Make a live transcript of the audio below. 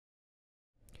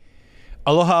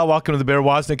Aloha, welcome to the Bear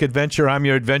Woznick Adventure. I'm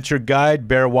your adventure guide,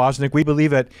 Bear Woznick. We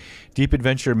believe at Deep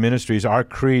Adventure Ministries, our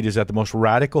creed is that the most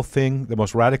radical thing, the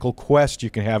most radical quest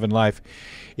you can have in life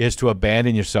is to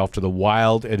abandon yourself to the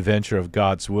wild adventure of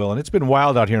God's will. And it's been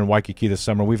wild out here in Waikiki this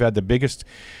summer. We've had the biggest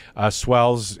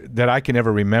swells that I can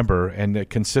ever remember, and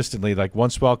consistently, like one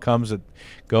swell comes, it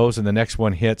goes, and the next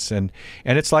one hits. And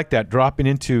it's like that, dropping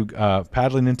into,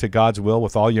 paddling into God's will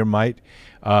with all your might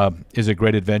is a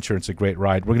great adventure. It's a great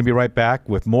ride. We're going to be right back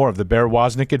with more of the Bear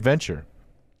Woznick Adventure.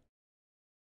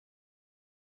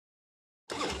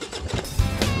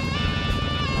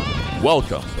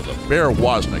 Welcome to the Bear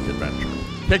Woznick Adventure.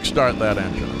 Kickstart that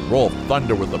engine and roll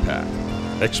thunder with the pack.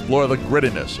 Explore the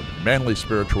grittiness of manly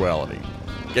spirituality.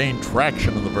 Gain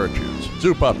traction in the virtues.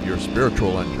 Soup up your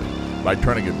spiritual engine by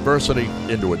turning adversity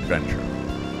into adventure.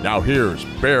 Now here's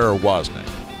Bear Woznick.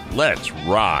 Let's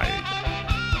ride.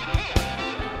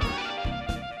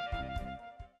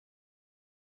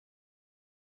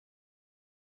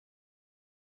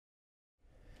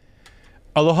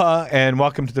 Aloha and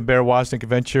welcome to the Bear Woznick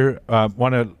Adventure.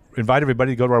 Want to invite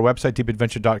everybody to go to our website,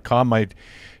 deepadventure.com.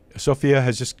 Sophia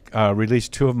has just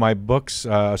released two of my books,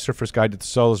 A Surfer's Guide to the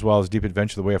Soul, as well as Deep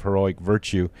Adventure, The Way of Heroic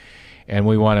Virtue. And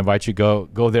we want to invite you to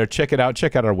go there, check it out,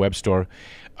 check out our web store.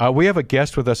 We have a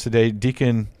guest with us today,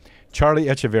 Deacon Charlie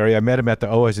Echeverry. I met him at the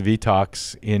OSV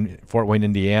Talks in Fort Wayne,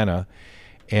 Indiana.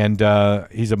 And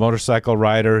he's a motorcycle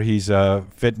rider. He's a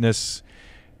fitness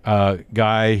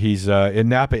guy. He's in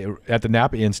Napa at the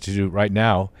Napa Institute right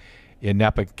now in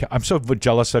Napa. I'm so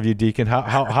jealous of you, Deacon.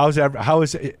 How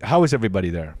is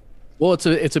everybody there? Well,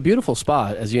 it's a beautiful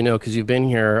spot, as you know, because you've been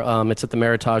here. It's at the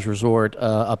Meritage Resort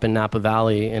up in Napa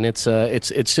Valley, and it's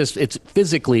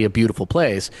physically a beautiful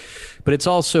place, but it's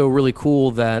also really cool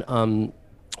that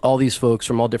all these folks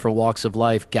from all different walks of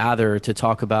life gather to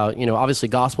talk about, obviously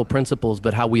gospel principles,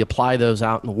 but how we apply those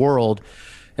out in the world.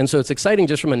 And so it's exciting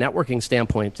just from a networking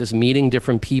standpoint, just meeting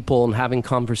different people and having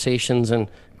conversations. And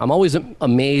I'm always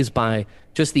amazed by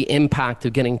just the impact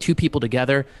of getting two people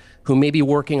together who may be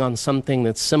working on something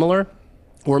that's similar,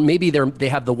 or maybe they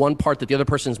have the one part that the other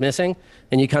person's missing,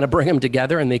 and you kind of bring them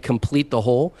together and they complete the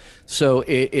whole. So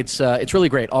it's really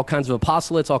great. All kinds of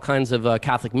apostolates, all kinds of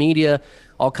Catholic media,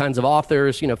 all kinds of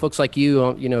authors, folks like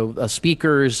you,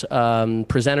 speakers,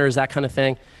 presenters, that kind of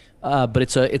thing. But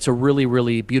it's a really,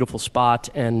 really beautiful spot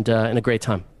and a great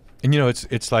time. And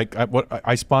it's like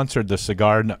I sponsored the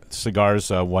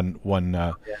cigars one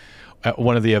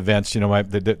of the events.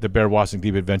 The Bear Woznick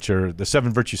Deep Adventure, the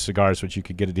 7 Virtue cigars, which you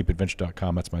could get at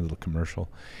deepadventure.com. That's my little commercial.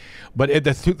 But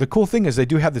the cool thing is they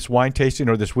do have this wine tasting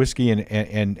or this whiskey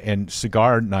and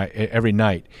cigar night every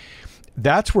night.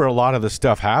 That's where a lot of the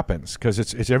stuff happens, because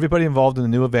it's everybody involved in the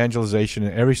new evangelization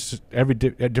in every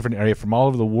different area from all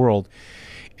over the world.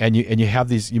 And you have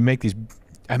these, you make these,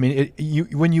 I mean,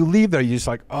 when you leave there, you're just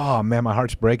like, oh man, my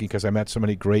heart's breaking because I met so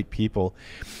many great people.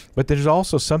 But there's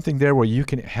also something there where you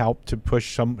can help to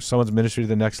push someone's ministry to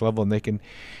the next level, and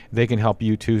they can help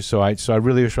you too. So I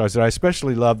really wish I was there. I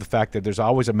especially love the fact that there's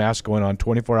always a mass going on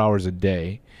 24 hours a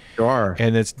day. Sure.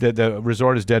 And it's the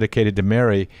resort is dedicated to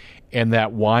Mary, and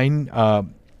that wine.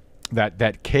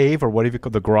 That cave, or whatever you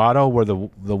call the grotto, where the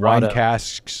wine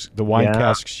casks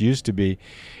casks used to be,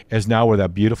 is now where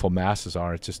that beautiful masses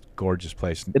are. It's just a gorgeous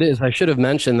place. It is. I should have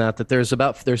mentioned that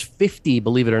there's 50,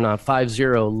 believe it or not, 50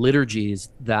 liturgies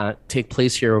that take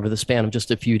place here over the span of just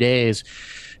a few days.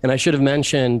 And I should have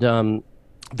mentioned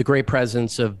the great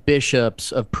presence of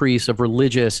bishops, of priests, of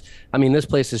religious. I mean, this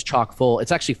place is chock full.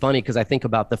 It's actually funny because I think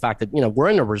about the fact that, we're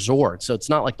in a resort, so it's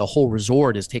not like the whole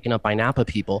resort is taken up by Napa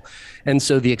people. And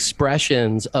so the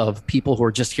expressions of people who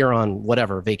are just here on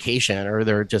whatever vacation, or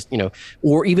they're just,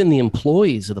 or even the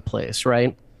employees of the place,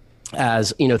 right?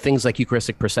 As things like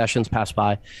Eucharistic processions pass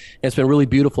by. And it's been really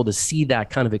beautiful to see that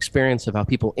kind of experience of how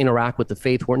people interact with the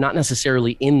faith who are not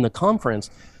necessarily in the conference,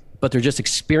 but they're just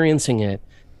experiencing it.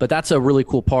 But that's a really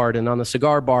cool part. And on the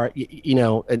cigar bar,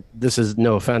 this is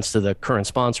no offense to the current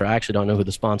sponsor. I actually don't know who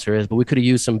the sponsor is, but we could have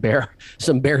used some bear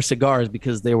cigars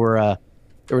because they were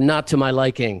not to my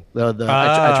liking. I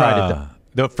tried it.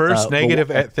 The first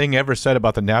negative thing ever said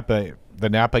about the Napa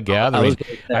gathering.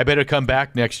 I better come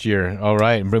back next year. All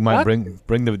right, and bring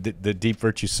the Deep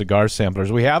Virtue cigar samplers.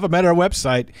 We have them at our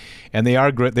website, and they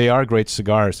are great. They are great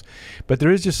cigars. But there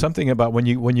is just something about when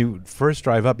you first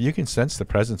drive up, you can sense the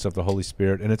presence of the Holy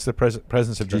Spirit, and it's the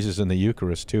presence of Jesus in the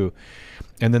Eucharist too.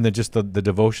 And then the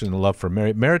devotion and the love for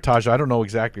Mary. Meritage, I don't know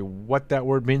exactly what that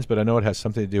word means, but I know it has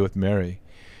something to do with Mary.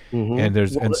 Mm-hmm. And the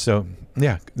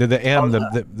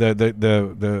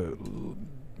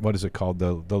what is it called?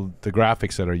 The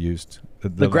graphics that are used.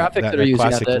 The graphics that are used.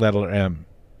 Classic letter M.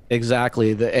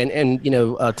 Exactly.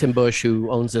 Tim Bush, who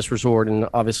owns this resort and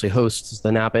obviously hosts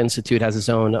the Napa Institute, has his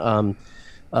own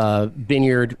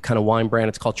vineyard kind of wine brand.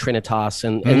 It's called Trinitas.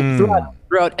 And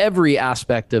throughout every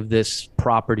aspect of this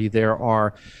property, there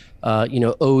are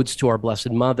odes to our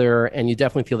Blessed Mother, and you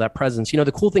definitely feel that presence.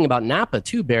 The cool thing about Napa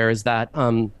too, Bear, is that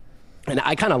and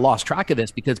I kind of lost track of this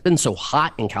because it's been so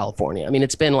hot in California. I mean,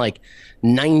 it's been like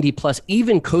 90 plus.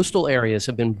 Even coastal areas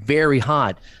have been very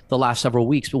hot the last several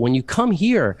weeks. But when you come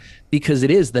here, because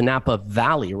it is the Napa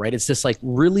Valley, right? It's just like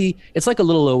really, it's like a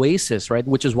little oasis, right?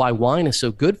 Which is why wine is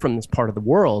so good from this part of the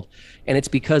world. And it's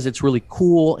because it's really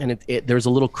cool, and there's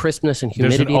a little crispness and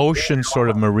humidity. There's an ocean sort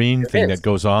of marine thing that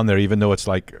goes on there, even though it's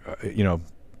like, you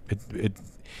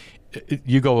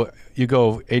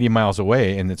go 80 miles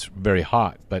away and it's very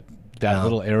hot, but that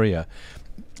little area.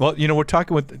 Well, we're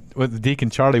talking with Deacon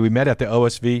Charlie. We met at the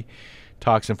OSV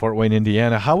talks in Fort Wayne,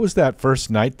 Indiana. How was that first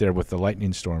night there with the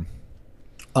lightning storm?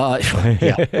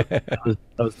 That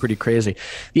was pretty crazy.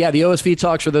 Yeah, the OSV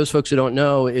talks, for those folks who don't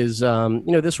know, is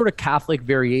this sort of Catholic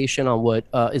variation on what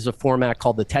is a format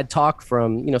called the TED Talk.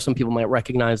 From some people might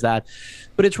recognize that,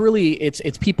 but it's really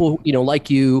it's people like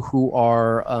you who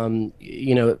are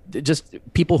just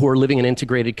people who are living an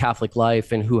integrated Catholic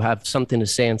life and who have something to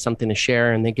say and something to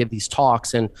share, and they give these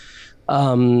talks. And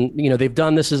they've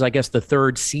done, this is I guess the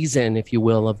third season, if you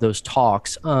will, of those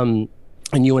talks. And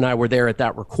you and I were there at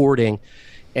that recording.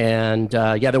 And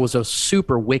there was a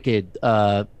super wicked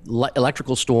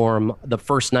electrical storm the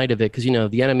first night of it, because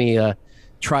the enemy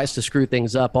tries to screw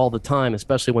things up all the time,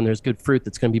 especially when there's good fruit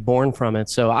that's going to be born from it.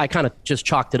 So I kind of just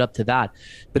chalked it up to that.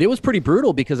 But it was pretty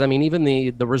brutal because, I mean, even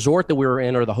the resort that we were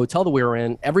in, or the hotel that we were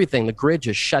in, everything, the grid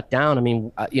just shut down. I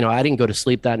mean, I didn't go to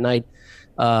sleep that night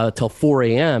till 4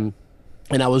 a.m.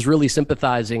 And I was really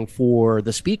sympathizing for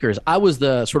the speakers. I was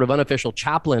the sort of unofficial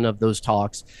chaplain of those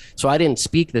talks, so I didn't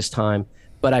speak this time.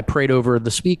 But I prayed over the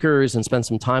speakers and spent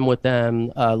some time with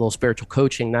them, a little spiritual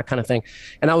coaching, that kind of thing.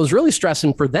 And I was really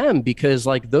stressing for them because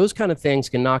like those kind of things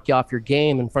can knock you off your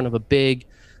game in front of a big,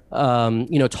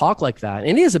 talk like that.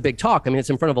 And it is a big talk. I mean, it's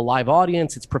in front of a live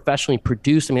audience. It's professionally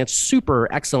produced. I mean, it's super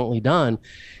excellently done.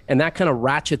 And that kind of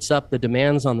ratchets up the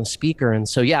demands on the speaker. And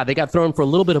so, yeah, they got thrown for a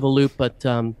little bit of a loop, but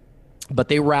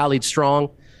they rallied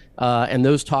strong. And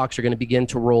those talks are going to begin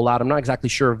to roll out. I'm not exactly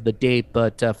sure of the date,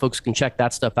 but folks can check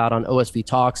that stuff out on OSV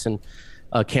Talks, and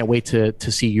can't wait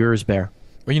to see yours, Bear.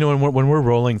 Well, when we're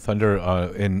rolling thunder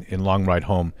in Long Ride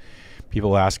Home,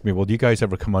 people ask me, well, do you guys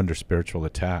ever come under spiritual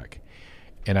attack?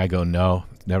 And I go, no,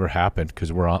 it's never happened,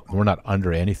 because we're not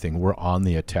under anything. We're on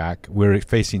the attack. We're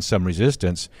facing some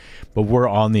resistance, but we're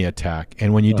on the attack.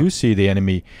 And when you do see the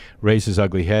enemy raise his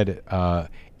ugly head,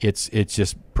 it's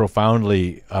just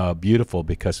profoundly beautiful,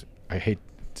 because I hate,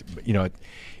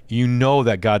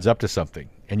 that God's up to something,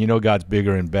 and God's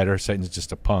bigger and better. Satan's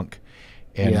just a punk,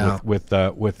 and with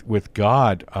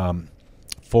God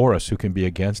for us, who can be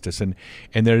against us? And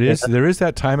there is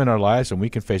that time in our lives when we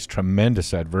can face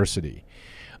tremendous adversity,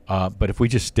 but if we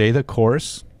just stay the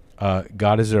course,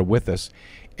 God is there with us.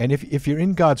 And if you're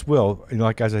in God's will,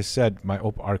 like as I said,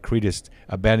 our creed is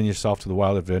abandon yourself to the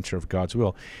wild adventure of God's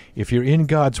will. If you're in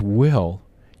God's will,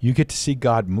 you get to see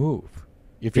God move.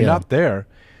 If you're not there,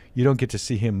 you don't get to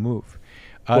see Him move.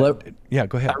 Go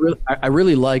ahead. I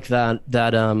really like that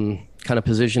kind of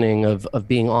positioning of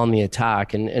being on the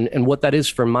attack, and what that is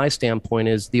from my standpoint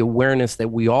is the awareness that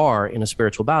we are in a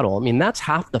spiritual battle. I mean, that's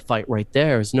half the fight right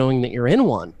there, is knowing that you're in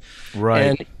one.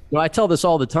 Right. And I tell this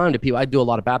all the time to people. I do a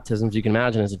lot of baptisms, you can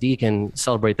imagine, as a deacon,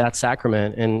 celebrate that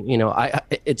sacrament. And,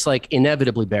 it's like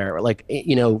inevitably, Bear, like,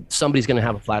 somebody's going to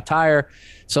have a flat tire.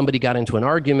 Somebody got into an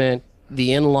argument.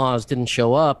 The in-laws didn't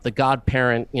show up. The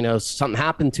godparent, something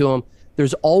happened to him.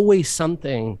 There's always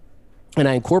something. And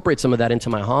I incorporate some of that into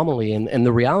my homily. And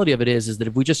the reality of it is that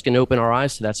if we just can open our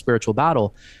eyes to that spiritual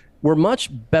battle, we're much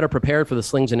better prepared for the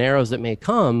slings and arrows that may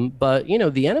come. But,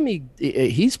 the enemy,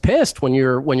 he's pissed when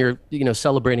you're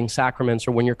celebrating sacraments,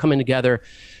 or when you're coming together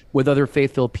with other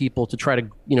faith-filled people to try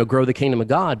to, grow the kingdom of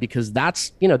God, because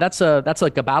that's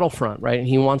like a battlefront, right? And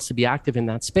he wants to be active in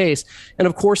that space. And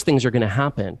of course, things are going to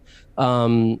happen.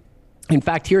 In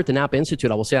fact, here at the Napa Institute,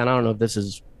 I will say, and I don't know if this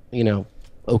is,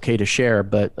 okay to share,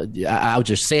 but I'll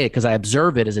just say it because I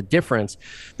observe it as a difference.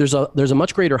 There's a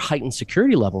much greater heightened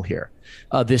security level here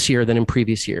this year than in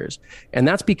previous years. And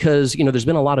that's because, there's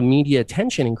been a lot of media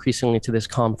attention increasingly to this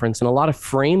conference, and a lot of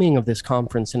framing of this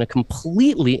conference in a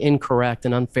completely incorrect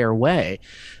and unfair way.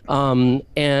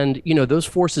 And, those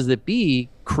forces that be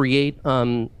create,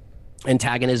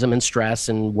 antagonism and stress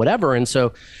and whatever. And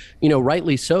so,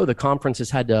 rightly so, the conference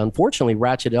has had to unfortunately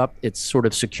ratchet up its sort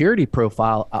of security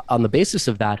profile on the basis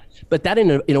of that. But that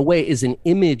in a way is an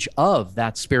image of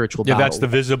that spiritual battle.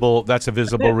 That's a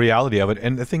visible reality of it.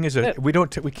 And the thing is that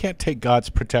we can't take God's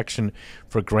protection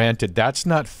for granted. That's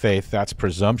not faith, that's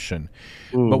presumption.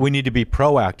 But we need to be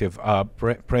proactive,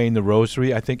 praying the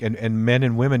rosary, I think, and men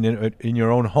and women in your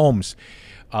own homes,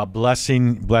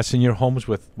 blessing your homes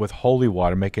with holy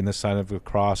water, making the sign of the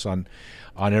cross on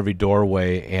every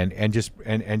doorway, and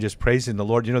just praising the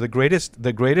Lord. The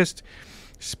greatest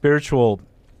spiritual,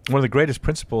 one of the greatest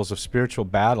principles of spiritual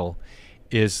battle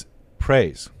is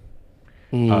praise.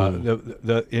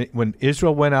 When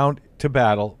Israel went out to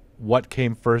battle, what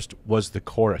came first was the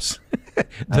chorus.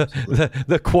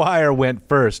 the choir went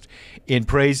first in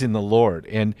praising the Lord.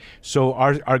 And so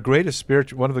our greatest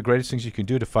spiritual, one of the greatest things you can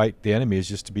do to fight the enemy is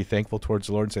just to be thankful towards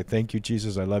the Lord and say, thank you,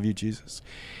 Jesus, I love you, Jesus.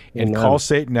 And call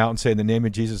Satan out and say, in the name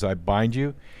of Jesus, I bind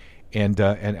you, and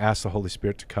ask the Holy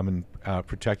Spirit to come and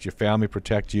protect your family,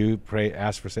 protect you.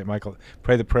 Ask for St. Michael,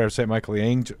 pray the prayer of St. Michael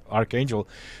the Archangel.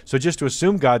 So just to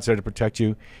assume God's there to protect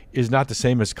you is not the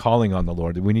same as calling on the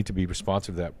Lord. We need to be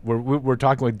responsive to that. We're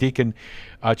talking with Deacon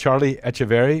Charlie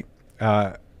Echeverry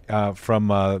from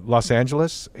Los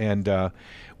Angeles, and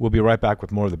we'll be right back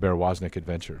with more of the Bear Woznick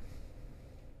adventure.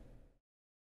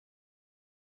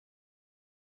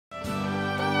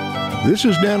 This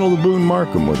is Daniel the Boone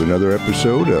Markham with another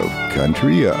episode of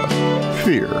Country Up.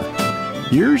 Fear.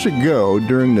 Years ago,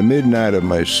 during the midnight of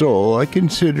my soul, I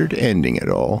considered ending it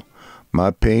all.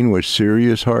 My pain was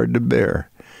serious, hard to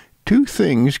bear. Two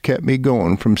things kept me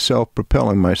going from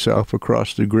self-propelling myself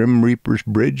across the Grim Reaper's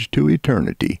bridge to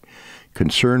eternity.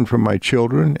 Concern for my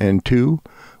children, and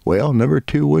number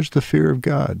two was the fear of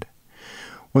God.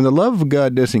 When the love of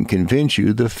God doesn't convince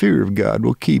you, the fear of God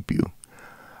will keep you.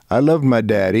 I loved my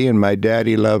daddy, and my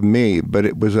daddy loved me, but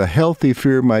it was a healthy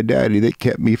fear of my daddy that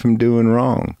kept me from doing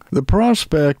wrong. The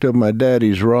prospect of my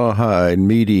daddy's rawhide,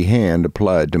 meaty hand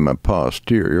applied to my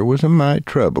posterior was a mite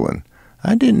troubling.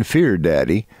 I didn't fear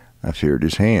daddy, I feared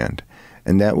his hand,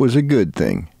 and that was a good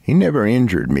thing. He never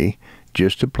injured me,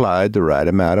 just applied the right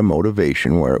amount of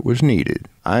motivation where it was needed.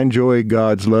 I enjoy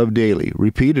God's love daily,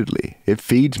 repeatedly. It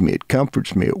feeds me, it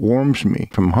comforts me, it warms me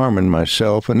from harming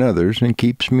myself and others, and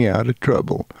keeps me out of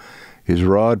trouble. His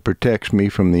rod protects me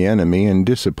from the enemy and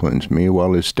disciplines me,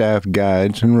 while his staff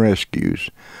guides and rescues.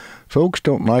 Folks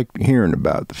don't like hearing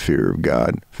about the fear of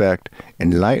God. In fact,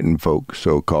 enlightened folks,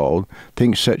 so-called,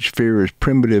 think such fear is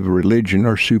primitive religion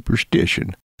or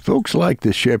superstition. Folks like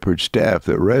the shepherd's staff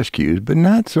that rescues, but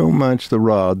not so much the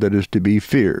rod that is to be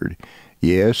feared.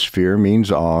 Yes, fear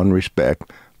means awe and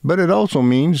respect, but it also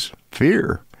means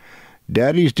fear.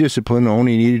 Daddy's discipline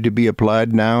only needed to be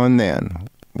applied now and then.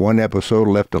 One episode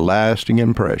left a lasting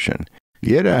impression.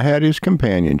 Yet I had his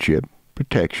companionship,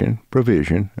 protection,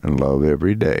 provision, and love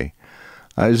every day.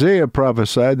 Isaiah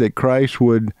prophesied that Christ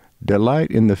would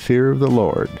delight in the fear of the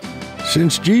Lord.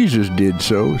 Since Jesus did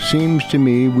so, seems to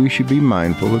me we should be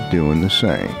mindful of doing the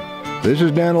same. This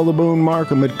is Daniel the Boone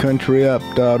Markham at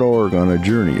countryup.org on a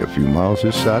journey a few miles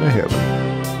this side of heaven.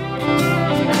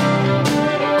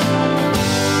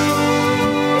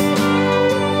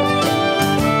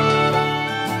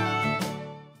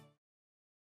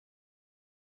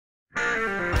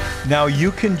 Now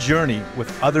you can journey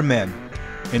with other men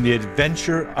in the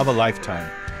adventure of a lifetime,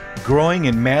 growing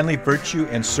in manly virtue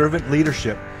and servant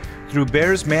leadership through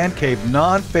Bear's Man Cave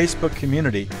non-Facebook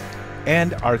community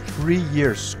and our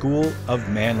 3-year School of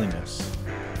Manliness.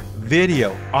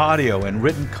 Video, audio, and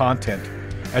written content,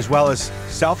 as well as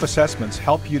self-assessments,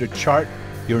 help you to chart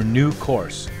your new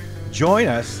course. Join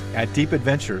us at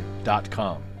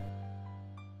deepadventure.com.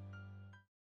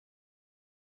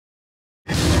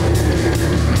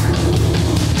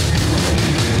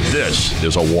 This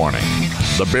is a warning.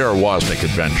 The Bear Woznick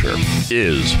adventure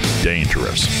is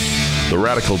dangerous. The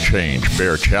radical change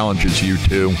Bear challenges you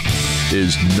to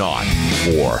is not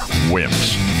for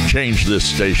wimps. Change this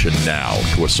station now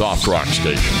to a soft rock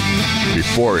station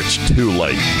before it's too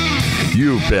late.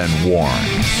 You've been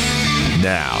warned.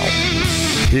 Now,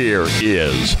 here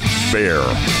is Bear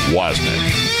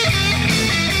Woznick.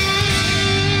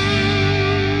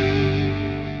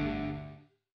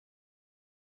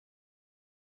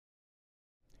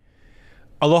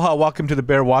 Aloha, welcome to the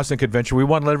Bear Woznick Adventure. We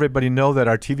want to let everybody know that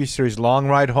our TV series Long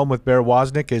Ride Home with Bear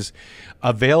Woznick is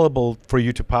available for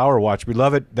you to power watch. We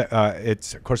love it.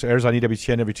 It's, of course, it airs on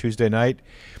EWTN every Tuesday night.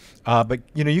 But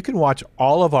you can watch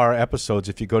all of our episodes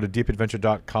if you go to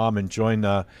deepadventure.com and join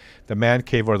the Man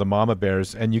Cave or the Mama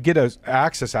Bears, and you get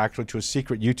access actually to a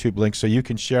secret YouTube link so you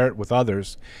can share it with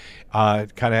others.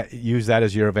 Kind of use that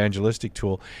as your evangelistic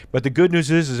tool. But the good news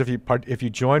is if you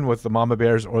join with the Mama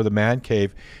Bears or the Man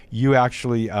Cave, you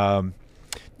actually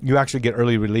get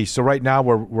early release. So right now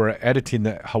we're editing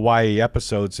the Hawaii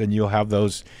episodes, and you'll have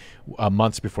those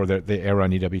months before they air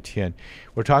on EWTN.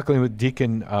 We're talking with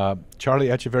Deacon Charlie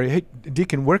Echeverry. Hey,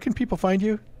 Deacon, where can people find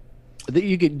you?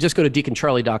 You could just go to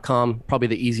deaconcharlie.com, probably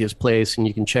the easiest place, and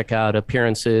you can check out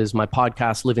appearances, my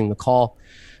podcast, Living the Call,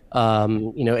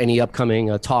 any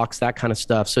upcoming talks, that kind of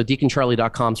stuff. So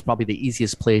deaconcharlie.com is probably the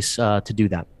easiest place to do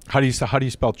that. How do you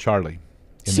spell Charlie?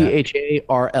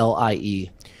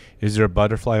 Charlie. Is there a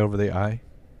butterfly over the I?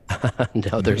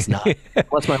 No, there's not.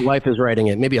 Unless my wife is writing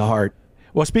it. Maybe a heart.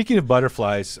 Well, speaking of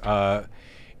butterflies,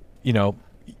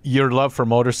 your love for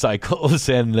motorcycles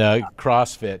and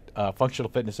CrossFit, functional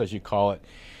fitness as you call it.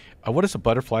 What is a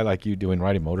butterfly like you doing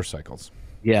riding motorcycles?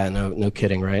 Yeah, no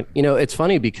kidding, right? It's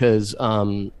funny because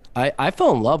I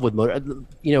fell in love with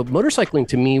motorcycling.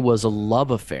 To me was a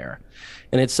love affair,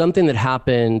 and it's something that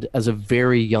happened as a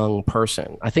very young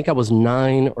person. I think I was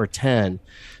 9 or 10.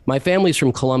 My family's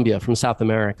from Colombia, from South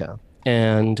America,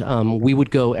 and we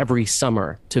would go every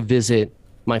summer to visit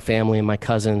my family and my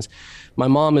cousins. My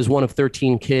mom is one of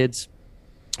 13 kids.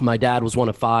 My dad was one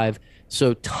of 5.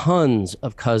 So tons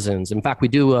of cousins. In fact, we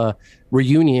do a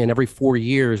reunion every 4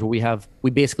 years where we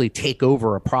basically take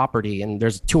over a property, and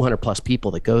there's 200 plus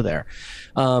people that go there.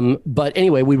 But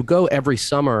anyway, we would go every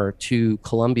summer to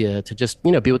Colombia to just,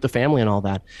 be with the family and all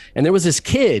that. And there was this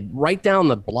kid right down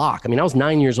the block. I mean, I was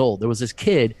 9 years old. There was this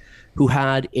kid who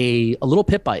had a little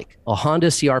pit bike, a Honda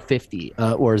CR50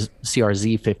 or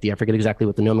CRZ50. I forget exactly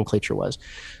what the nomenclature was.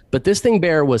 But this thing,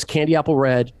 Bear, was candy apple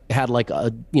red. It had like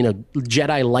a,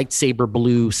 Jedi lightsaber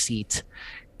blue seat.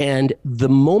 And the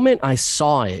moment I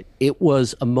saw it, it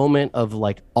was a moment of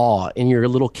like awe in your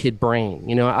little kid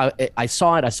brain. I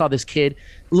saw it. I saw this kid,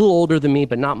 a little older than me,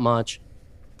 but not much,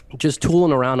 just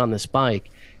tooling around on this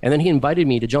bike. And then he invited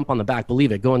me to jump on the back,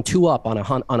 believe it, going 2 up on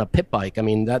a pit bike. I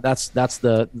mean, that's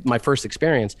my first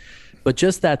experience. But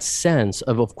just that sense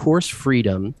of course,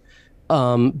 freedom.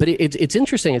 But it's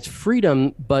interesting. It's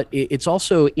freedom, but it's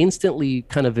also instantly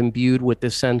kind of imbued with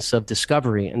this sense of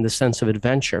discovery and the sense of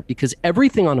adventure, because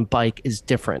everything on a bike is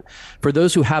different. For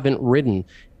those who haven't ridden,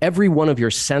 every one of your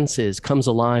senses comes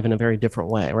alive in a very different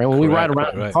way, right? When we ride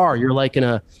around in a car, you're like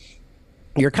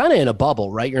you're kind of in a bubble,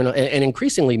 right? And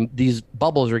increasingly these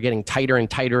bubbles are getting tighter and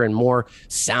tighter and more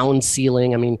sound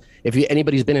sealing. I mean, if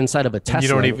anybody's been inside of a Tesla,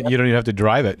 you don't even have to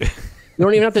drive it. You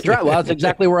don't even have to drive. Well, that's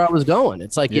exactly where I was going.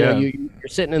 It's like, you're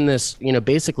sitting in this,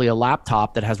 basically a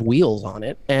laptop that has wheels on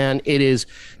it, and it is,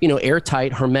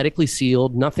 airtight, hermetically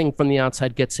sealed. Nothing from the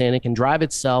outside gets in. It can drive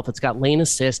itself. It's got lane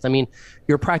assist. I mean,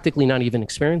 you're practically not even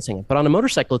experiencing it. But on a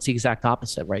motorcycle, it's the exact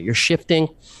opposite, right? You're shifting.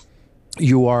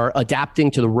 You are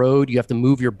adapting to the road. You have to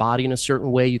move your body in a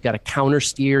certain way. You've got to counter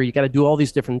steer. You got to do all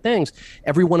these different things.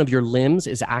 Every one of your limbs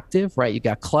is active, right? You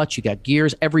got clutch, you got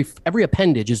gears. Every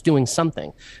appendage is doing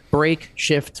something. Brake,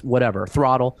 shift, whatever,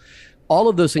 throttle. All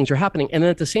of those things are happening. And then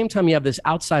at the same time, you have this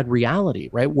outside reality,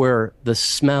 right? Where the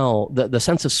smell, the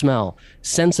sense of smell,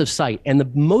 sense of sight, and the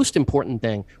most important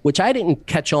thing, which I didn't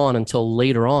catch on until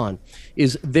later on,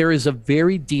 is there is a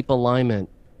very deep alignment,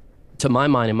 to my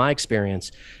mind, in my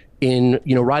experience, in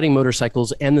riding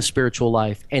motorcycles and the spiritual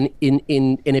life, and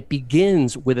it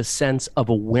begins with a sense of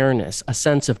awareness, a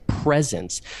sense of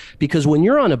presence, because when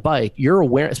you're on a bike, you're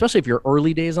aware, especially if you're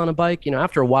early days on a bike.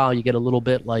 After a while you get a little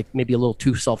bit like maybe a little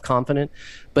too self-confident,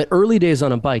 but early days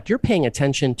on a bike, you're paying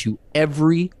attention to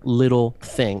every little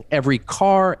thing, every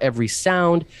car, every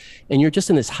sound, and you're just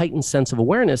in this heightened sense of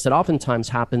awareness that oftentimes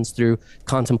happens through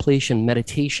contemplation,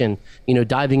 meditation,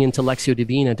 diving into Lectio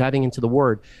Divina, diving into the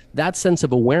Word. That sense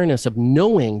of awareness of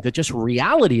knowing that just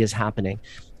reality is happening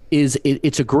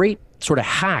it's a great sort of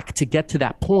hack to get to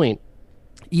that point,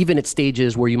 even at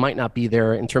stages where you might not be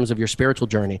there in terms of your spiritual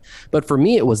journey. But for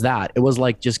me, it was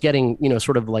like just getting,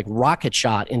 sort of like rocket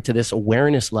shot into this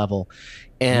awareness level.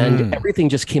 And everything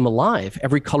just came alive.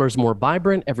 Every color is more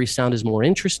vibrant. Every sound is more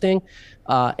interesting.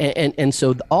 And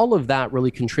so all of that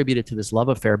really contributed to this love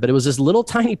affair. But it was this little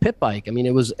tiny pit bike. I mean,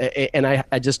 it was, and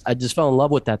I just fell in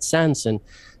love with that sense. And,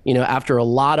 after a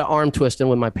lot of arm twisting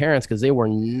with my parents, because they were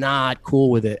not cool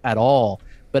with it at all.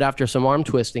 But after some arm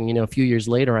twisting, a few years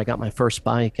later, I got my first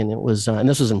bike, and it was, and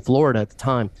this was in Florida at the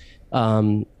time.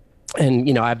 And,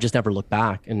 I've just never looked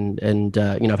back, and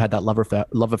I've had that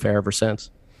love affair ever since.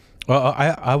 Well,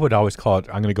 I would always call it,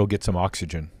 I'm going to go get some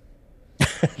oxygen.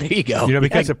 There you go.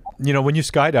 Because when you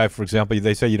skydive, for example,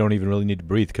 they say you don't even really need to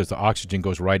breathe because the oxygen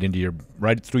goes right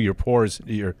through your pores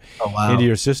into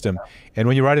your system. And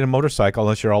when you ride in a motorcycle,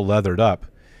 unless you're all leathered up,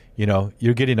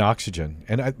 you're getting oxygen.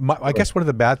 And I guess one of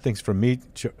the bad things for me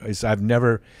is I've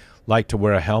never liked to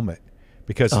wear a helmet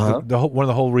because one of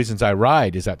the whole reasons I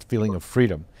ride is that feeling of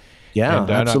freedom. Yeah, and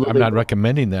absolutely. I'm not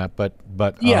recommending that, but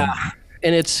yeah.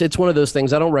 And it's one of those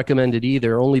things. I don't recommend it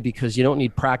either, only because you don't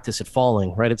need practice at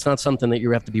falling, right? It's not something that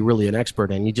you have to be really an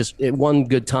expert in. You just one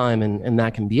good time and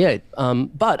that can be it.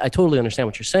 But I totally understand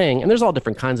what you're saying. And there's all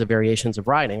different kinds of variations of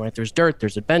riding, right? There's dirt,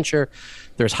 there's adventure,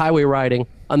 there's highway riding,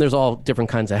 and there's all different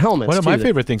kinds of helmets. One of my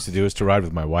favorite things to do is to ride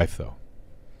with my wife, though.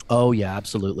 Oh, yeah,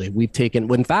 absolutely.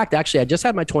 In fact, actually, I just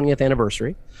had my 20th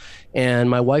anniversary, and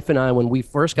my wife and I, when we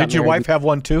first got married. Did your wife have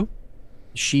one too?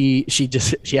 She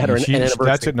had her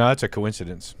anniversary. That's a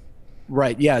coincidence.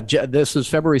 Right. Yeah. This was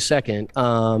February 2nd.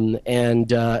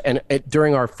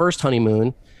 During our first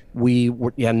honeymoon, we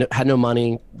had no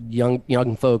money,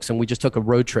 young folks, and we just took a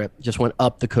road trip. Just went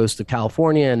up the coast of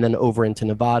California and then over into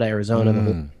Nevada, Arizona,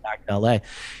 then back to LA.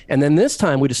 And then this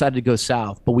time we decided to go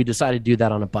south, but we decided to do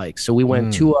that on a bike. So we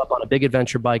went two up on a big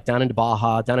adventure bike down into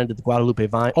Baja, down into the Guadalupe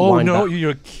Vine. Oh no,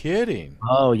 you're kidding!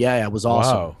 Oh yeah, it was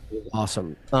awesome. Wow. It was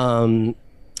awesome.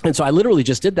 And so I literally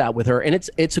just did that with her, and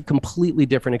it's a completely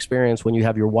different experience when you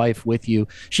have your wife with you.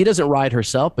 She doesn't ride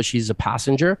herself, but she's a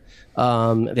passenger.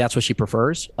 That's what she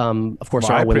prefers. Of course,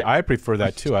 I prefer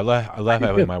that too. I love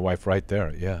having my wife right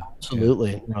there. Yeah,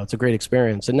 absolutely. Yeah. No, it's a great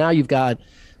experience. And now you've got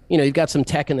some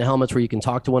tech in the helmets where you can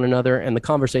talk to one another, and the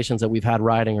conversations that we've had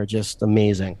riding are just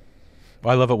amazing.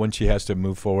 I love it when she has to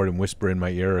move forward and whisper in my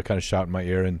ear or kind of shout in my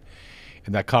ear and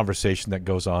that conversation that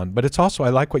goes on. But it's also, I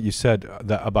like what you said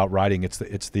about riding.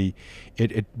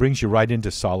 It brings you right into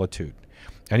solitude.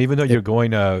 And even though you're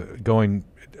going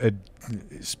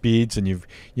speeds, and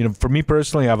for me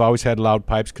personally, I've always had loud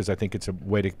pipes because I think it's a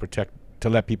way to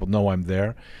let people know I'm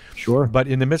there. Sure. But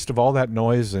in the midst of all that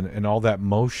noise and all that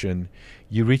motion,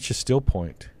 you reach a still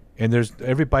point. And there's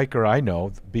every biker I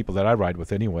know, people that I ride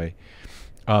with anyway,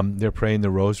 they're praying the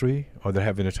rosary, or they're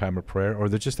having a time of prayer, or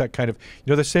they're just that kind of,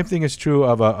 the same thing is true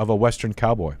of a Western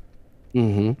cowboy.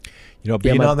 Mm-hmm.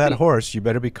 Being on that horse, you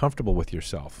better be comfortable with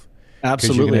yourself.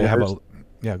 Absolutely.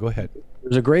 Go ahead.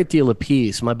 There's a great deal of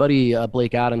peace. My buddy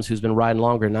Blake Adams, who's been riding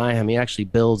longer than I am, he actually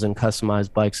builds and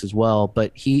customized bikes as well.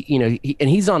 But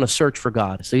he's on a search for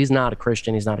God. So he's not a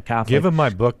Christian. He's not a Catholic. Give him my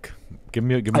book. Give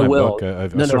my book.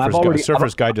 A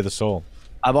Surfer's Guide to the Soul.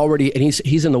 And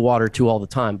he's in the water too all the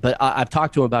time, but I've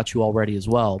talked to him about you already as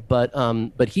well. But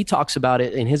he talks about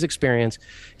it in his experience.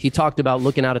 He talked about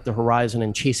looking out at the horizon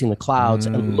and chasing the clouds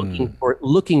and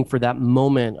looking for that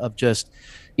moment of just,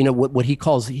 what he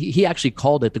calls, he actually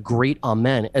called it the great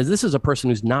amen, as this is a person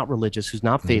who's not religious, who's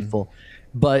not faithful,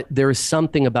 but there is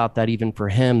something about that even for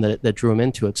him that drew him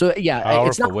into it. So yeah, powerful,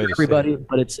 it's not for everybody,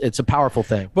 but it's a powerful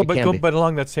thing. But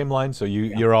along that same line, so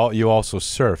you also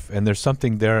surf, and there's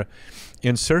something there.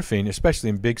 In surfing,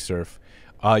 especially in big surf,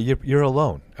 you're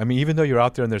alone. I mean, even though you're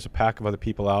out there and there's a pack of other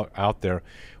people out there,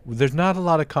 there's not a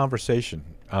lot of conversation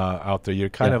out there.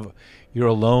 You're you're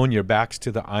alone. Your back's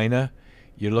to the Aina.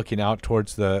 You're looking out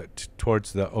towards the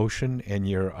ocean, and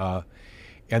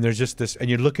and there's just this, and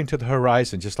you're looking to the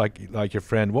horizon, just like your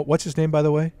friend. What's his name, by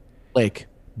the way? Blake.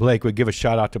 Would give a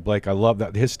shout out to Blake. I love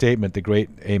that his statement. The great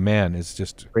amen is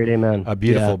just great amen. A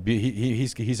beautiful. Yeah.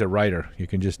 He's a writer. You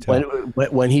can just tell.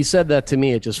 When he said that to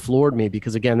me, it just floored me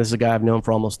because again, this is a guy I've known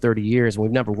for almost 30 years, and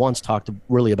we've never once talked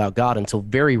really about God until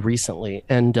very recently.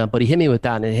 And but he hit me with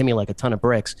that, and it hit me like a ton of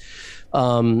bricks.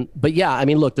 But yeah, I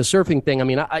mean, look, the surfing thing. I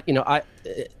mean, I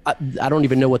don't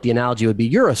even know what the analogy would be.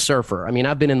 You're a surfer. I mean,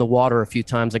 I've been in the water a few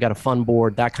times. I got a fun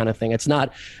board, that kind of thing.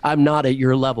 I'm not at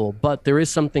your level, but there is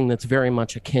something that's very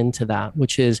much akin to that,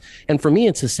 which is, and for me,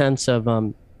 it's a sense of,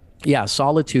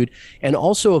 solitude, and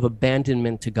also of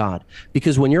abandonment to God.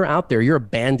 Because when you're out there, you're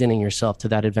abandoning yourself to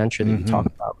that adventure that you talk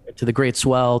about, to the great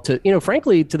swell, to,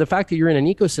 frankly, to the fact that you're in an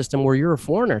ecosystem where you're a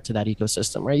foreigner to that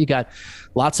ecosystem, right? You got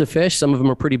lots of fish. Some of them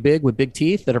are pretty big with big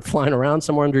teeth that are flying around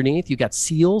somewhere underneath. You got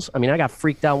seals. I mean, I got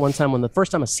freaked out one time when the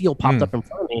first time a seal popped up in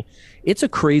front of me. It's a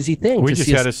crazy thing. We just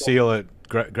had a seal that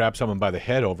grabbed someone by the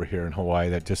head over here in Hawaii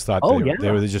that just thought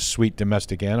they were just sweet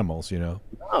domestic animals,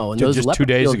 Oh, and just 2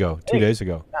 days ago. 2 days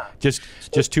ago. Yeah.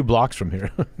 Just 2 blocks from here.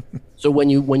 So when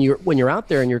you're out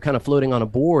there and you're kind of floating on a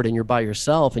board and you're by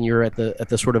yourself and you're at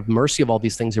the sort of mercy of all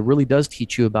these things, it really does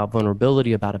teach you about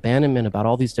vulnerability, about abandonment, about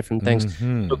all these different things.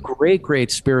 So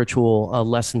great spiritual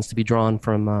lessons to be drawn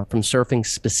from surfing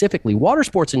specifically, water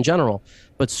sports in general,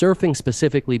 but surfing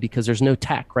specifically because there's no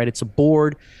tech, right? It's a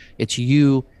board, it's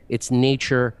you, it's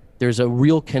nature. There's a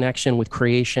real connection with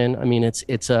creation. I mean,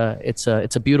 it's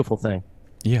a beautiful thing.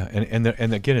 Yeah,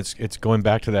 and again, it's going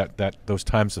back to those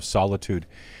times of solitude,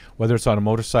 whether it's on a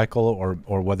motorcycle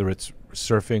or whether it's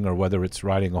surfing or whether it's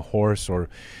riding a horse, or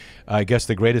I guess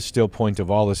the greatest still point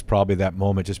of all is probably that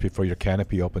moment just before your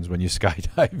canopy opens when you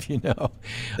skydive. You know,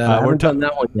 I haven't done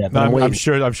that one yet. I'm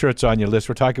sure it's on your list.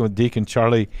 We're talking with Deacon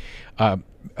Charlie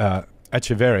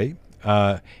Echeverry,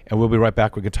 and we'll be right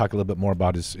back. We're going to talk a little bit more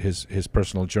about his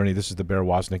personal journey. This is the Bear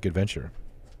Woznick Adventure.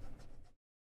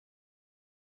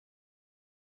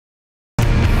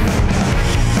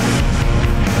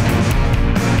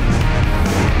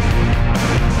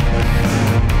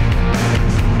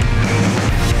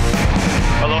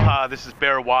 This is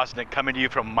Bear Woznick coming to you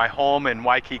from my home in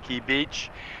Waikiki Beach.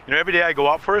 You know, every day I go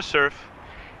out for a surf,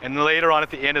 and later on at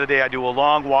the end of the day I do a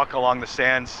long walk along the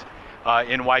sands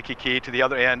in Waikiki to the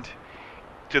other end,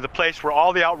 to the place where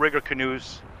all the outrigger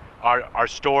canoes are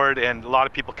stored, and a lot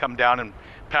of people come down and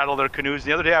paddle their canoes.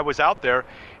 The other day I was out there,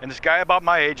 and this guy about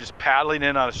my age is paddling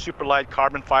in on a super light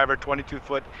carbon fiber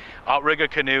 22-foot outrigger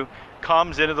canoe,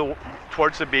 comes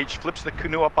towards the beach, flips the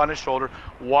canoe up on his shoulder,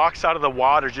 walks out of the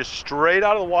water, just straight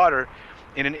out of the water,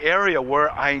 in an area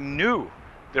where I knew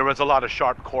there was a lot of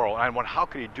sharp coral. And I went, how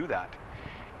could he do that?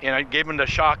 And I gave him the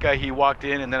shaka. He walked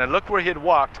in, and then I looked where he had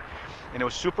walked, and it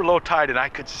was super low tide, and I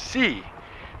could see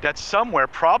that somewhere,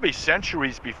 probably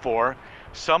centuries before,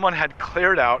 someone had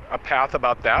cleared out a path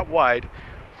about that wide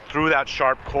through that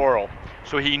sharp coral.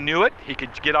 So he knew it. He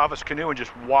could get off his canoe and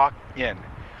just walk in.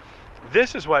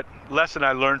 This is what lesson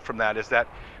I learned from that, is that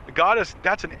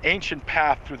that's an ancient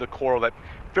path through the coral that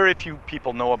very few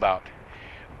people know about.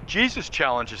 Jesus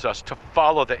challenges us to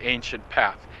follow the ancient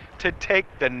path, to take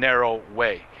the narrow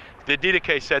way. The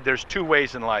Didache said there's two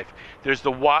ways in life. There's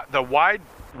the wide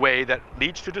way that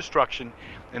leads to destruction,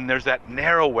 and there's that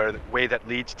narrow way that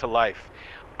leads to life.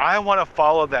 I want to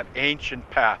follow that ancient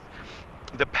path,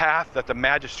 the path that the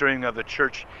magisterium of the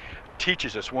church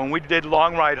teaches us. When we did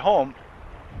Long Ride Home,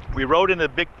 we rode in the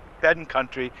Big Bend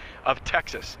country of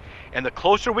Texas, and the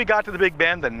closer we got to the Big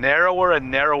Bend, the narrower and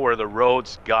narrower the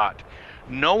roads got.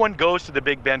 No one goes to the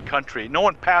Big Bend country. No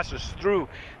one passes through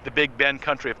the Big Bend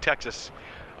country of Texas.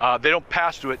 They don't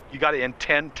pass through it. You got to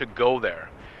intend to go there.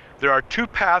 There are two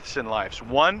paths in life.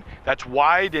 One that's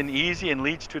wide and easy and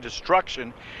leads to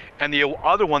destruction, and the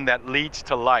other one that leads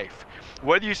to life.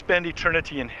 Whether you spend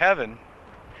eternity in heaven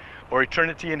or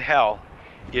eternity in hell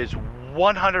is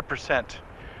 100%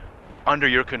 under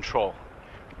your control.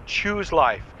 Choose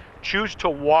life. Choose to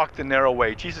walk the narrow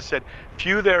way. Jesus said,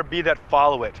 few there be that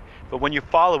follow it, but when you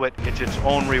follow it, it's its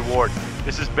own reward.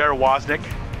 This is Bear Woznick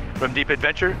from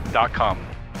deepadventure.com.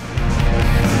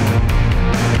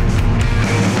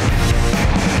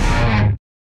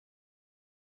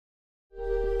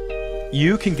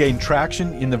 You can gain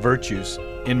traction in the virtues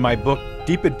in my book,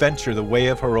 Deep Adventure, The Way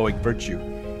of Heroic Virtue.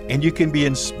 And you can be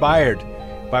inspired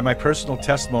by my personal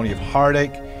testimony of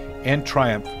heartache and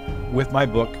triumph with my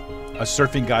book, A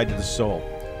Surfing Guide to the Soul.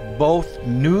 Both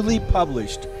newly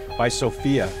published by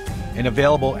Sophia and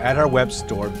available at our web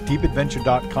store,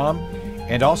 deepadventure.com,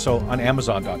 and also on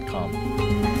amazon.com.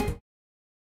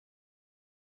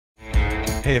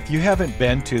 Hey, if you haven't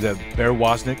been to the Bear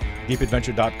Woznick,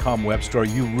 deepadventure.com web store,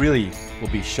 you really will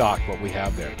be shocked what we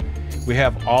have there. We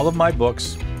have all of my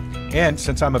books, and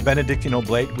since I'm a Benedictine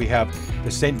Oblate, we have the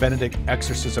St. Benedict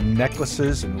exorcism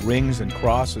necklaces and rings and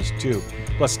crosses too,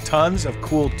 plus tons of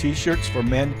cool t-shirts for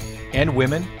men and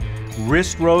women,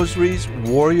 wrist rosaries,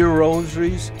 warrior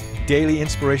rosaries, daily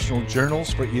inspirational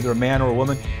journals for either a man or a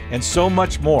woman, and so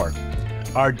much more.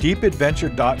 Our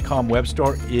deepadventure.com web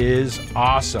store is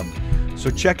awesome. So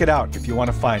check it out if you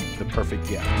want to find the perfect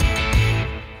gift.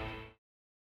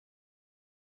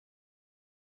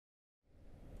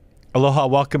 Aloha,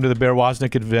 welcome to the Bear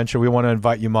Woznick Adventure. We want to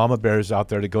invite you mama bears out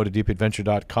there to go to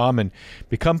deepadventure.com and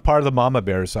become part of the mama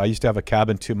bears. I used to have a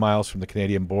cabin 2 miles from the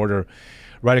Canadian border,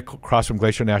 right across from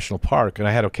Glacier National Park, and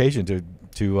I had occasion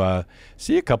to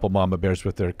see a couple mama bears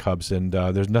with their cubs, and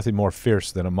there's nothing more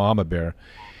fierce than a mama bear.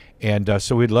 And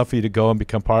so we'd love for you to go and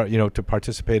become part, to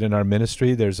participate in our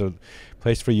ministry. There's a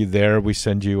place for you there. We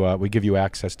send you, we give you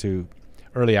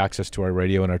early access to our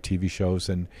radio and our TV shows,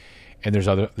 and there's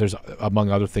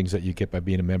among other things that you get by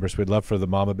being a member. So we'd love for the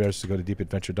mama bears to go to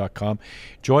deepadventure.com.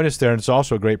 Join us there, and it's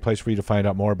also a great place for you to find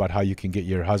out more about how you can get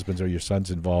your husbands or your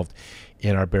sons involved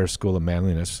in our Bear School of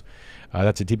Manliness.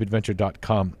 That's at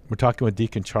deepadventure.com. We're talking with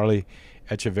Deacon Charlie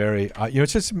Echeverry.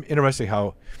 It's just interesting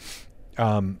how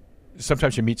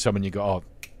sometimes you meet someone, you go, oh,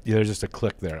 there's just a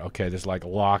click there. Okay, there's like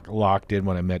locked in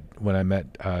when I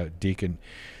met Deacon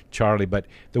Charlie. But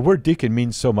the word deacon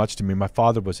means so much to me. My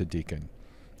father was a deacon,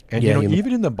 And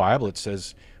even in the Bible, it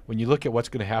says, when you look at what's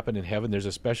going to happen in heaven, there's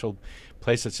a special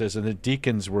place that says, and the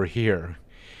deacons were here.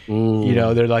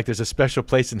 They're like, there's a special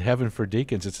place in heaven for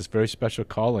deacons. It's this very special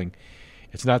calling.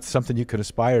 It's not something you can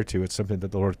aspire to. It's something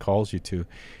that the Lord calls you to.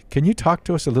 Can you talk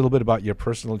to us a little bit about your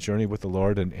personal journey with the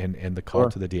Lord and the call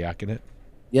to the diaconate?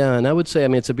 Yeah, and I would say,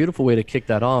 it's a beautiful way to kick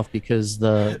that off, because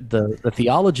the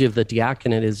theology of the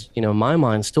diaconate is, in my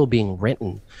mind, still being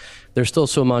written. There's still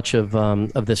so much of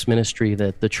this ministry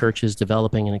that the church is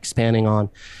developing and expanding on,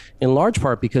 in large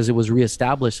part because it was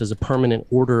reestablished as a permanent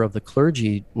order of the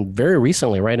clergy very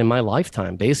recently, right, in my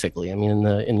lifetime, basically. In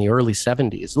the early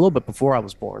 70s, a little bit before I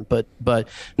was born, but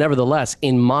nevertheless,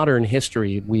 in modern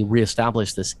history, we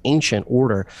reestablished this ancient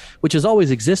order, which has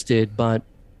always existed, but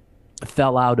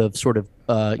fell out of sort of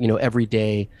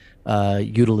everyday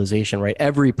utilization, right?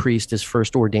 Every priest is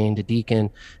first ordained a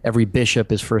deacon. Every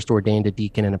bishop is first ordained a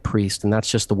deacon and a priest, and that's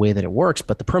just the way that it works.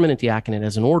 But the permanent diaconate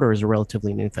as an order is a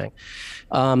relatively new thing,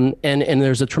 and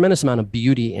there's a tremendous amount of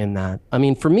beauty in that.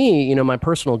 For me, my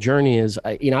personal journey is,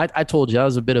 I told you I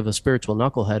was a bit of a spiritual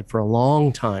knucklehead for a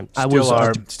long time.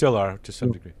 Still are to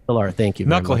some degree. Still are. Thank you.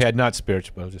 Knucklehead, not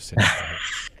spiritual. Just saying.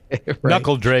 Right.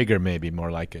 Knuckle drager, maybe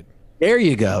more like it. There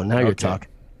you go. Now you're talking.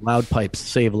 Loud pipes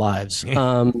save lives.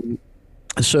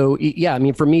 So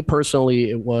yeah, for me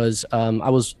personally, it was I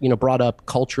was brought up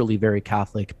culturally very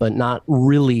Catholic, but not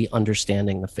really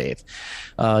understanding the faith.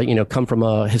 Come from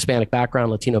a Hispanic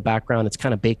background, Latino background. It's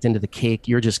kind of baked into the cake.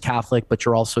 You're just Catholic, but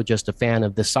you're also just a fan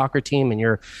of this soccer team, and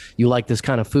you like this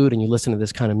kind of food, and you listen to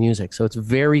this kind of music. So it's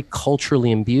very culturally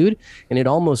imbued, and it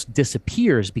almost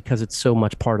disappears because it's so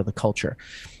much part of the culture.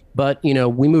 But,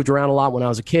 we moved around a lot when I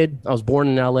was a kid. I was born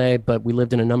in LA, but we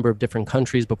lived in a number of different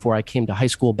countries before I came to high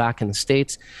school back in the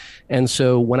States. And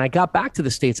so when I got back to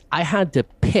the States, I had to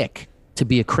pick to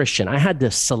be a Christian. I had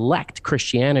to select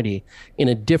Christianity in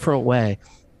a different way,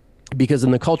 because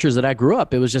in the cultures that I grew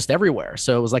up, it was just everywhere.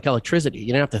 So it was like electricity. You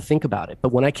didn't have to think about it.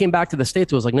 But when I came back to the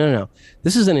States, it was like, no.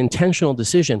 This is an intentional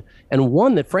decision, and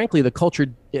one that, frankly, the culture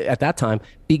at that time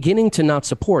beginning to not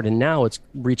support. And now it's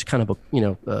reached kind of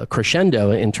a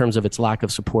crescendo in terms of its lack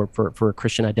of support for a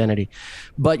Christian identity.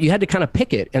 But you had to kind of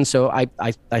pick it. And so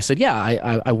I said,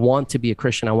 I want to be a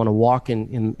Christian. I want to walk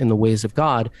in the ways of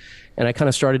God. And I kind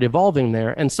of started evolving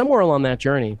there. And somewhere along that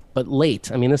journey, but late,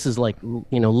 this is like,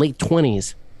 late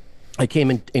 20s, I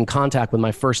came in contact with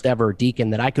my first ever deacon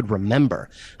that I could remember.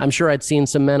 I'm sure I'd seen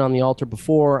some men on the altar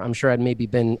before. I'm sure I'd maybe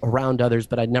been around others,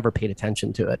 but I'd never paid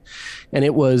attention to it. And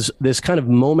it was this kind of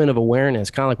moment of awareness,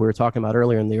 kind of like we were talking about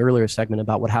earlier in the earlier segment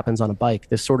about what happens on a bike,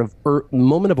 this sort of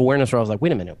moment of awareness where I was like,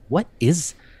 wait a minute,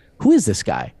 who is this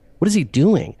guy? What is he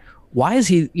doing? Why is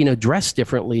he, dressed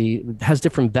differently, has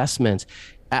different vestments?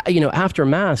 After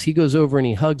mass, he goes over and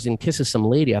he hugs and kisses some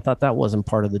lady. I thought that wasn't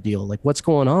part of the deal. Like, what's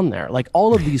going on there? Like,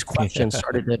 all of these questions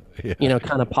started to,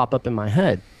 kind of pop up in my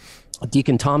head.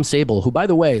 Deacon Tom Sable, who, by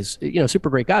the way, is, super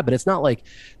great guy, but it's not like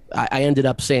I ended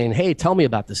up saying, hey, tell me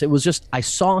about this. It was just, I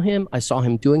saw him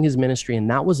doing his ministry, and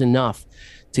that was enough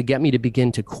to get me to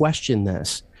begin to question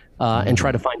this. And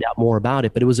try to find out more about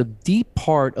it. But it was a deep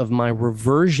part of my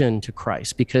reversion to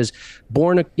Christ, because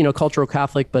born a cultural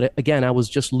Catholic, but again, I was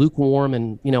just lukewarm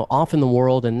and, off in the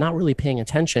world and not really paying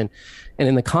attention. And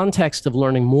in the context of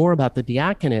learning more about the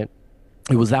diaconate,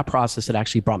 it was that process that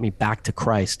actually brought me back to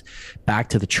Christ, back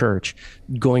to the church,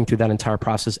 going through that entire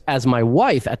process, as my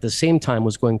wife at the same time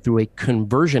was going through a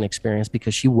conversion experience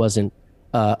because she wasn't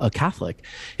a Catholic.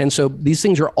 And so these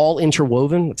things are all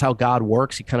interwoven. That's how God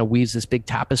works. He kind of weaves this big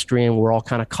tapestry, and we're all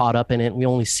kind of caught up in it. And we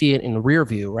only see it in the rear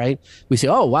view, right? We say,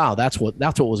 oh, wow, that's what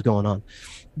was going on.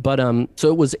 But so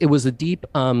it was a deep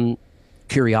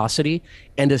curiosity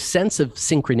and a sense of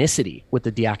synchronicity with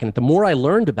the diaconate. The more I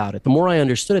learned about it, the more I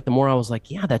understood it, the more I was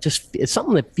like, yeah, it's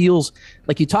something that feels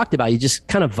like you talked about. You just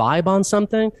kind of vibe on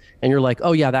something, and you're like,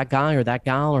 oh yeah, that guy or that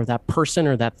gal or that person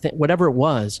or that thing, whatever it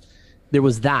was. There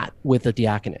was that with the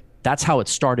diaconate. That's how it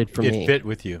started for me. It fit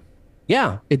with you.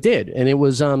 Yeah, it did. And it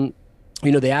was,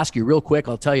 they ask you real quick,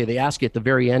 I'll tell you, they ask you at the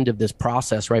very end of this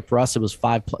process, right? For us, it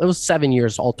was 7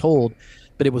 years all told,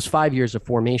 but it was 5 years of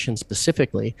formation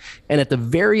specifically. And at the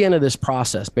very end of this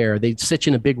process, Bear, they sit you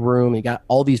in a big room, and you got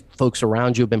all these folks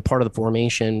around you who've been part of the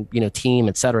formation, team,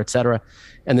 et cetera, et cetera.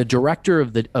 And the director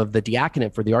of the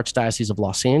diaconate for the Archdiocese of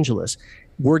Los Angeles,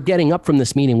 we're getting up from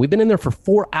this meeting. We've been in there for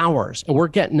 4 hours, and we're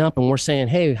getting up and we're saying,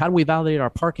 hey, how do we validate our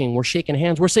parking? We're shaking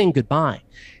hands. We're saying goodbye.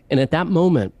 And at that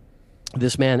moment,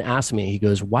 this man asked me, he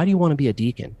goes, why do you want to be a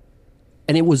deacon?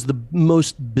 And it was the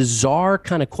most bizarre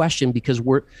kind of question, because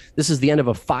this is the end of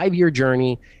a 5-year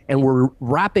journey and we're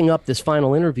wrapping up this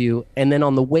final interview. And then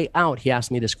on the way out, he asked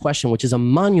me this question, which is a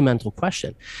monumental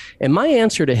question. And my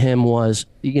answer to him was,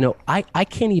 I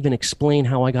can't even explain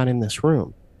how I got in this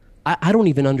room. I don't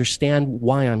even understand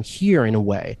why I'm here in a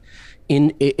way.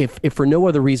 If for no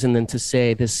other reason than to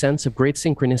say this sense of great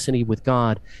synchronicity with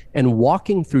God and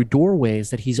walking through doorways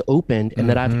that he's opened and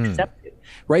that I've accepted.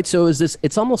 Right. So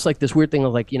it's almost like this weird thing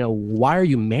of like, why are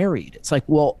you married? It's like,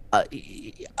 well,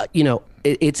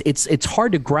 it's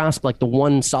hard to grasp like the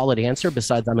one solid answer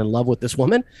besides I'm in love with this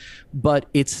woman. But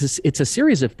it's a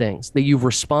series of things that you've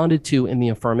responded to in the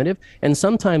affirmative. And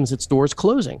sometimes it's doors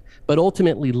closing, but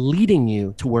ultimately leading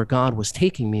you to where God was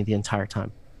taking me the entire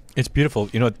time. It's beautiful.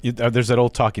 There's that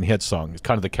old Talking Heads song. It's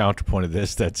kind of the counterpoint of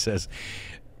this that says,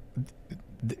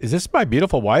 is this my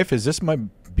beautiful wife? Is this my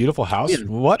beautiful house?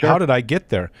 What? Sure. How did I get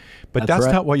there? But that's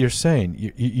right. Not what you're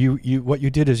saying. You what you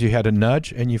did is you had a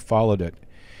nudge and you followed it.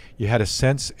 You had a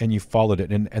sense and you followed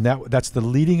it, and that's the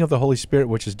leading of the Holy Spirit,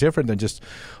 which is different than just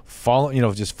falling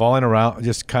around,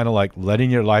 just kind of like letting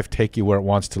your life take you where it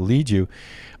wants to lead you.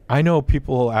 I know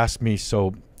people will ask me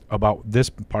about this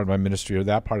part of my ministry or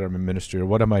that part of my ministry or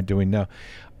what am I doing now.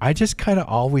 I just kind of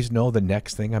always know the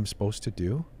next thing I'm supposed to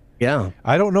do. Yeah.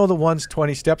 I don't know the ones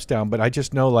 20 steps down, but I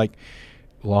just know like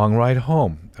long ride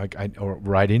home, or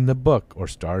writing the book or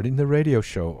starting the radio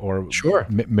show or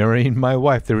marrying my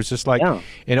wife. There was just like, and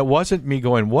it wasn't me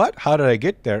going, what? How did I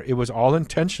get there? It was all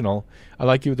intentional. I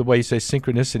like the way you say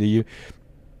synchronicity.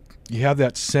 You have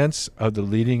that sense of the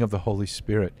leading of the Holy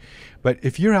Spirit. But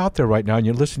if you're out there right now and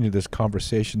you're listening to this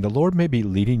conversation, the Lord may be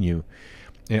leading you,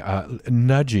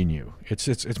 nudging you.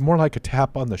 It's more like a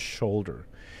tap on the shoulder.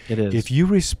 It is. If you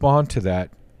respond to that,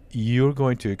 you're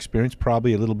going to experience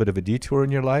probably a little bit of a detour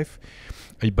in your life,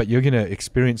 but you're going to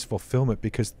experience fulfillment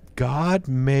because God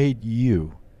made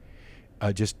you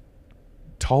just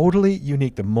totally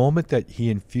unique. The moment that he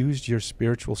infused your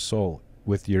spiritual soul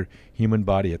with your human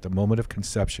body at the moment of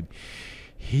conception,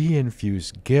 he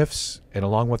infused gifts, and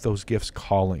along with those gifts,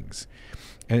 callings.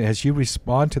 And as you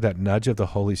respond to that nudge of the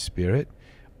Holy Spirit,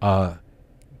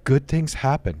 good things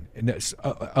happen. And it's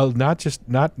not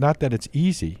that it's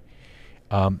easy,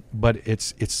 but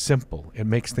it's simple. It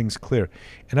makes things clear.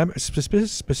 And I'm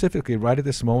specifically right at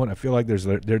this moment, I feel like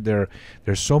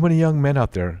there's so many young men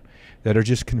out there that are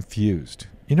just confused.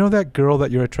 You know that girl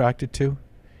that you're attracted to?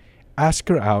 Ask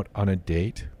her out on a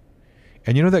date.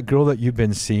 And you know that girl that you've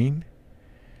been seeing?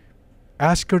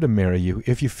 Ask her to marry you.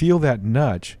 If you feel that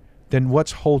nudge, then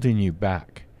what's holding you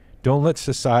back? Don't let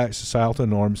societal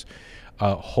norms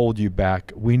hold you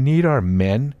back. We need our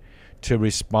men to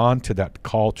respond to that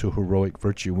call to heroic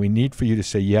virtue. We need for you to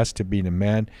say yes to being a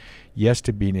man, yes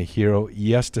to being a hero,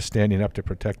 yes to standing up to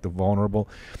protect the vulnerable,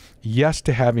 yes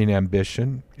to having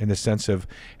ambition in the sense of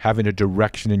having a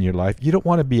direction in your life. You don't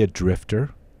want to be a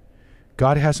drifter.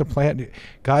 God has a plan.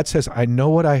 God says, I know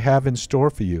what I have in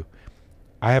store for you.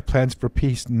 I have plans for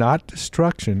peace, not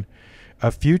destruction,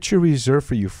 a future reserved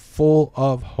for you full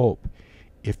of hope.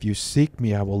 If you seek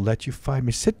me, I will let you find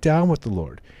me. Sit down with the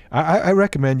Lord. I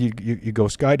recommend you go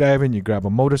skydiving, you grab a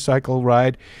motorcycle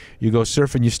ride, you go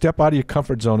surfing, you step out of your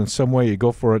comfort zone in some way, you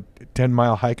go for a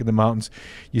 10-mile hike in the mountains,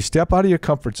 you step out of your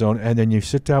comfort zone, and then you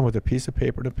sit down with a piece of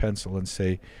paper and a pencil and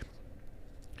say,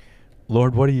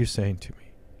 Lord, what are you saying to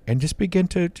me? And just begin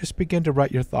to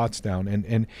write your thoughts down,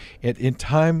 and in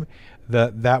time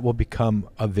that will become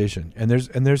a vision. And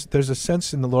there's a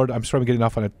sense in the Lord. I'm sorry I'm getting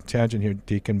off on a tangent here,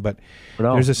 Deacon, but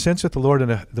there's a sense with the Lord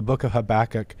in the book of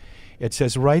Habakkuk. It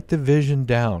says, write the vision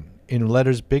down in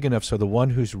letters big enough so the one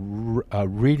who's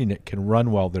reading it can run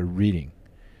while they're reading.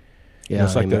 Yeah,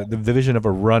 it's like the vision of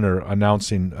a runner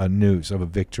announcing news of a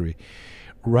victory.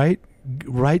 Write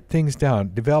things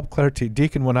down. Develop clarity,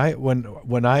 Deacon. When I'm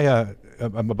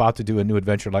about to do a new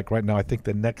adventure, like right now, I think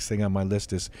the next thing on my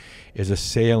list is a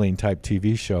sailing type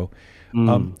TV show.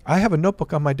 I have a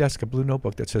notebook on my desk, a blue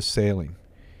notebook that says sailing.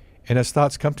 And as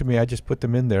thoughts come to me, I just put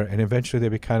them in there, and eventually they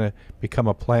become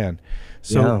a plan.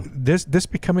 So this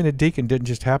becoming a deacon didn't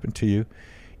just happen to you.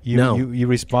 You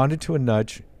responded to a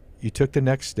nudge, you took the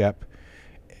next step,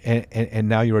 and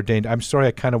now you're ordained. I'm sorry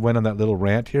I kind of went on that little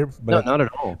rant here, but no, not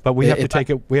at all. But we have to take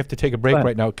a break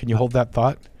right now. Can you hold that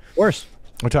thought? Of course.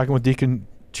 We're talking with Deacon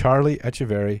Charlie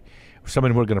Echeverry,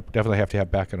 someone we're going to definitely have to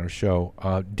have back on our show.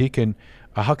 Deacon,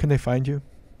 how can they find you?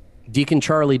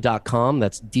 DeaconCharlie.com.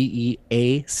 That's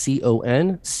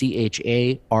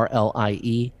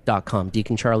DeaconCharlie.com.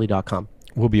 DeaconCharlie.com.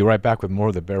 We'll be right back with more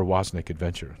of the Bear Woznick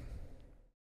adventure.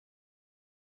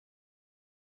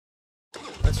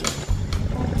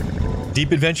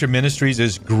 Deep Adventure Ministries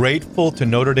is grateful to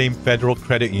Notre Dame Federal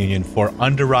Credit Union for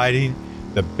underwriting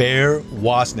the Bear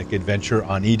Woznick adventure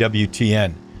on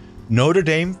EWTN. Notre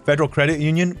Dame Federal Credit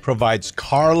Union provides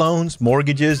car loans,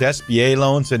 mortgages, SBA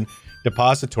loans, and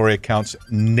depository accounts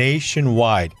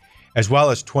nationwide, as well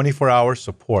as 24-hour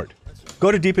support.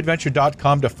 Go to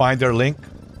deepadventure.com to find their link,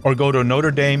 or go to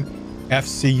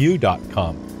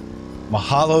NotreDameFCU.com.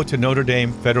 Mahalo to Notre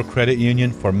Dame Federal Credit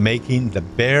Union for making the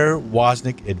Bear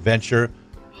Woznick adventure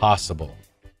possible.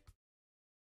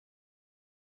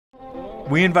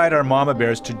 We invite our mama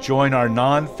bears to join our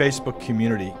non-Facebook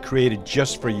community created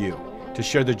just for you, to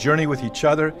share the journey with each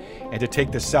other and to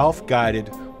take the self-guided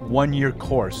one-year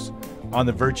course on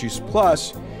the Virtues.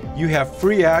 Plus, you have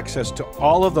free access to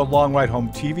all of the Long Ride Home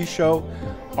TV show,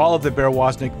 all of the Bear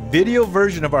Woznick video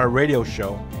version of our radio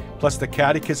show, plus the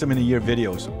Catechism in a Year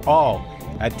videos, all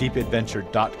at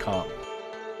deepadventure.com.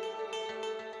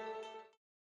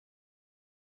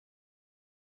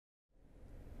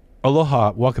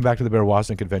 Aloha, welcome back to the Bear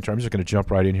Woznick Adventure. I'm just going to jump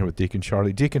right in here with Deacon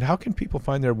Charlie. Deacon, how can people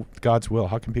find their God's will?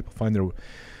 How can people find their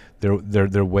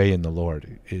way in the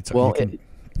Lord?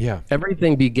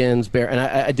 Everything begins, Bear, and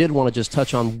I did want to just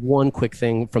touch on one quick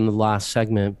thing from the last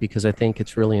segment because I think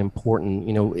it's really important.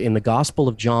 You know, in the Gospel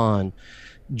of John,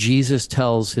 Jesus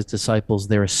tells his disciples,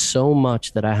 there is so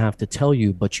much that I have to tell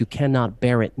you, but you cannot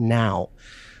bear it now.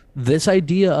 This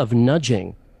idea of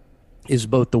nudging is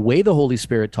both the way the Holy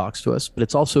Spirit talks to us, but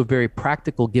it's also very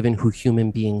practical given who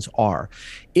human beings are.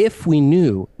 If we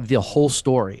knew the whole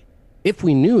story, if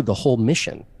we knew the whole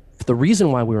mission, the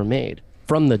reason why we were made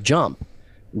from the jump,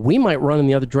 we might run in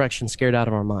the other direction scared out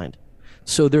of our mind.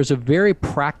 So there's a very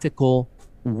practical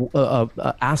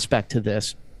aspect to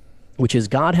this, which is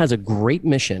God has a great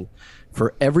mission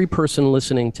for every person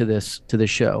listening to this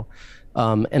show.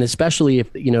 And especially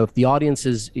if the audience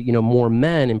is, more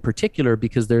men in particular,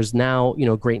 because there's now,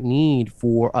 great need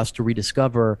for us to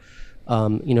rediscover,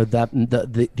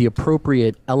 that the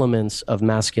appropriate elements of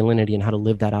masculinity and how to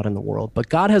live that out in the world. But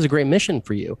God has a great mission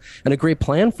for you and a great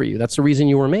plan for you. That's the reason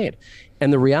you were made.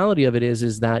 And the reality of it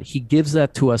is that he gives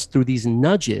that to us through these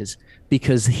nudges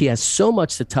because he has so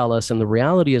much to tell us. And the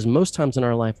reality is most times in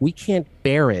our life, we can't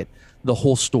bear it, the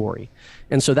whole story.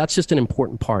 And so that's just an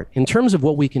important part. In terms of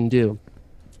what we can do,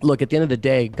 look, at the end of the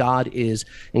day, God is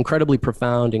incredibly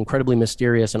profound, incredibly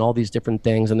mysterious, and all these different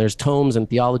things. And there's tomes and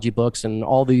theology books and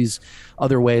all these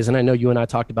other ways. And I know you and I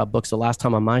talked about books the last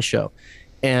time on my show.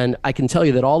 And I can tell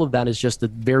you that all of that is just the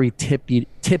very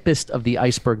tippest of the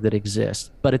iceberg that exists.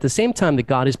 But at the same time that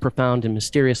God is profound and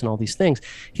mysterious and all these things,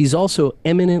 he's also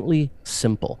eminently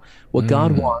simple. What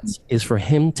God wants is for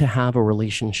him to have a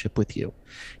relationship with you.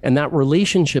 And that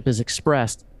relationship is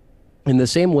expressed in the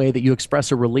same way that you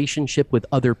express a relationship with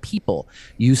other people.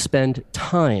 You spend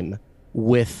time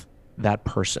with that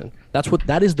person.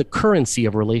 That is the currency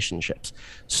of relationships.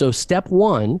 So step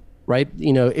one, right?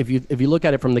 If you look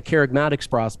at it from the charismatics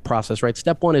process, right?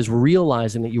 Step one is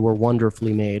realizing that you were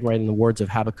wonderfully made, right? In the words of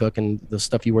Habakkuk and the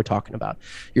stuff you were talking about,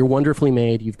 you're wonderfully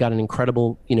made. You've got an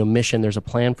incredible, mission. There's a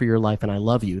plan for your life, and I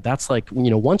love you. That's like,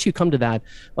 once you come to that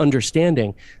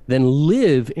understanding, then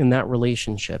live in that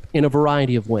relationship in a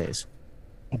variety of ways.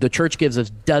 The church gives us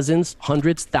dozens,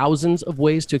 hundreds, thousands of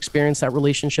ways to experience that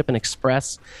relationship and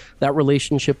express that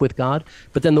relationship with God.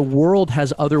 But then the world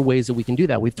has other ways that we can do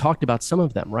that. We've talked about some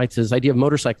of them, right? So this idea of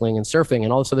motorcycling and surfing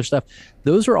and all this other stuff,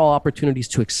 those are all opportunities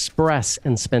to express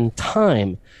and spend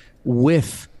time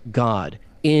with God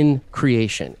in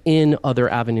creation, in other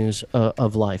avenues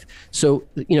of life. So,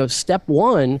 step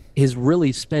one is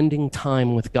really spending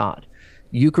time with God.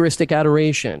 Eucharistic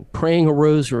adoration, praying a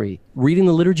rosary, reading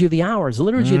the Liturgy of the Hours. The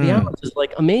Liturgy of the Hours is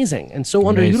like amazing and so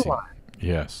underutilized.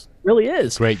 Yes. It really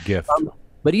is. Great gift.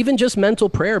 But even just mental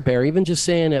prayer, Bear, even just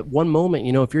saying at one moment,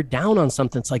 if you're down on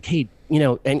something, it's like, hey,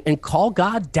 and call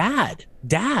God dad,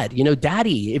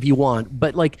 daddy if you want,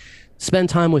 but like spend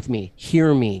time with me,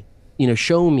 hear me,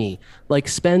 show me, like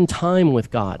spend time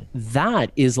with God.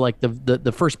 That is like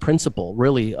the first principle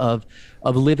really of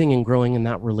living and growing in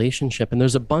that relationship. And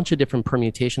there's a bunch of different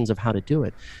permutations of how to do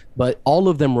it, but all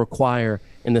of them require,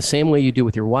 in the same way you do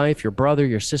with your wife, your brother,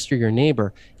 your sister, your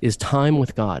neighbor, is time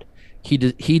with God.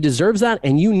 He deserves that,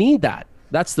 and you need that.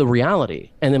 That's the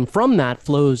reality. And then from that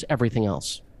flows everything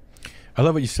else. I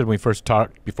love what you said when we first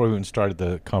talked, before we even started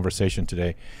the conversation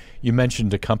today. You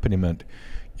mentioned accompaniment.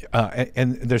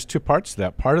 And there's two parts to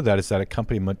that. Part of that is that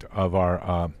accompaniment of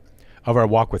our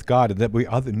walk with God, and that we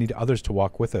need others to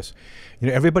walk with us.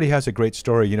 Everybody has a great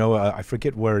story. I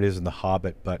forget where it is in The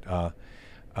Hobbit, but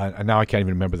now I can't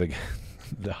even remember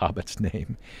the Hobbit's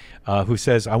name. Who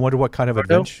says, "I wonder what kind of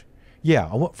adventure." Yeah,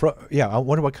 I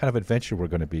wonder what kind of adventure we're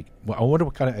going to be. I wonder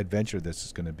what kind of adventure this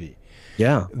is going to be.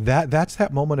 Yeah. That's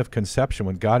that moment of conception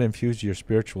when God infused your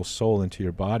spiritual soul into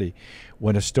your body,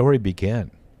 when a story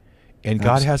began. And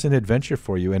God has an adventure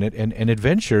for you. And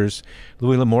adventures,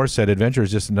 Louis L'Amour said, adventure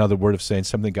is just another word of saying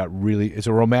something got really, it's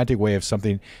a romantic way of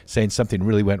saying something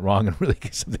really went wrong and really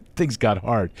things got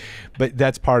hard. But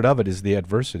that's part of it, is the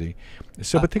adversity.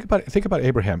 So, but think about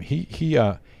Abraham. He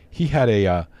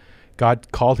had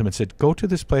God called him and said, go to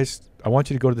this place. I want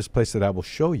you to go to this place that I will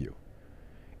show you.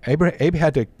 Abe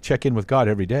had to check in with God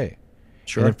every day.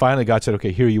 Sure. And then finally God said,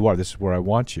 okay, here you are. This is where I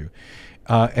want you.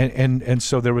 And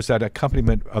so there was that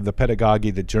accompaniment of the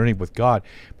pedagogy, the journey with God.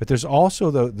 But there's also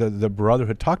the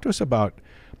brotherhood. Talk to us about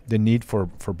the need for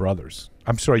brothers.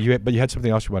 I'm sorry, but you had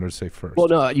something else you wanted to say first. Well,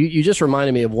 no, you just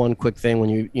reminded me of one quick thing when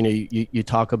you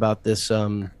talk about this.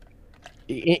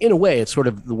 In a way, it's sort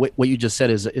of what you just said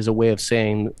is a way of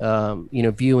saying,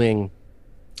 viewing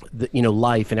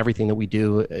life and everything that we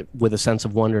do with a sense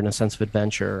of wonder and a sense of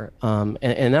adventure.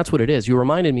 And that's what it is. You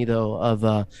reminded me, though, of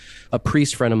a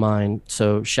priest friend of mine.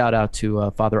 So shout out to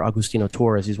Father Agustino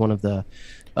Torres. He's one of the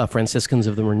Franciscans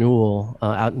of the Renewal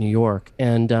out in New York.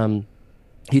 And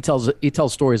he tells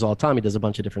stories all the time. He does a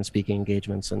bunch of different speaking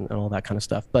engagements and all that kind of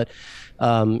stuff. But,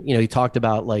 he talked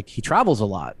about, like, he travels a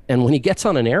lot. And when he gets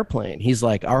on an airplane, he's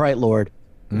like, all right, Lord,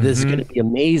 this is going to be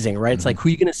amazing, right? It's like, who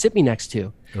are you going to sit me next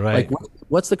to? Right. Like,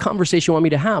 what's the conversation you want me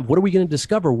to have? What are we going to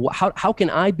discover? How can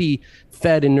I be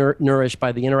fed and nourished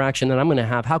by the interaction that I'm going to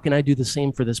have? How can I do the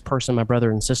same for this person, my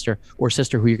brother and sister, or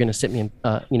sister who you're going to sit me,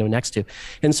 next to?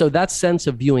 And so that sense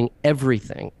of viewing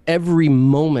everything, every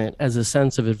moment, as a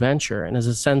sense of adventure and as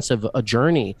a sense of a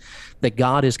journey that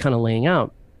God is kind of laying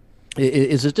out,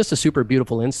 is just a super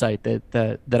beautiful insight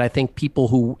that I think people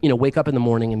who, wake up in the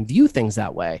morning and view things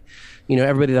that way,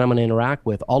 everybody that I'm going to interact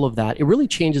with, all of that, it really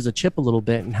changes the chip a little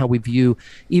bit in how we view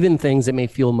even things that may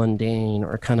feel mundane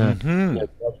or kind of, Right.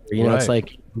 It's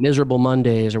like miserable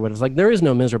Mondays or what. It's like, there is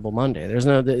no miserable Monday.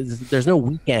 There's no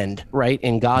weekend, right,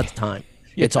 in God's time.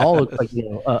 It's all like,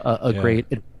 a great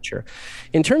adventure.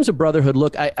 In terms of brotherhood,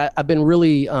 look, I've been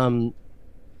really,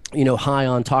 high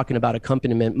on talking about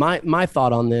accompaniment. My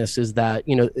thought on this is that,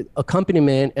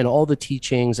 accompaniment and all the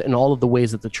teachings and all of the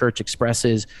ways that the church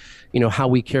expresses, how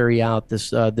we carry out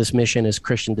this mission as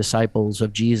Christian disciples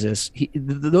of Jesus,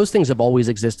 those things have always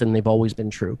existed and they've always been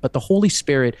true. But the Holy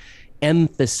Spirit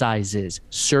emphasizes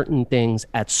certain things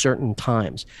at certain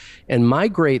times. And my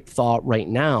great thought right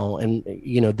now, and,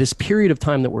 this period of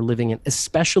time that we're living in,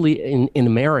 especially in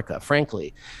America,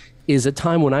 frankly, is a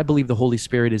time when I believe the Holy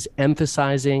Spirit is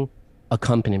emphasizing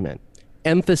accompaniment,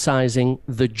 emphasizing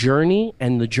the journey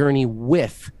and the journey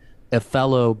with a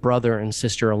fellow brother and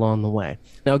sister along the way.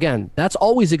 Now, again, that's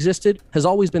always existed, has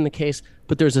always been the case,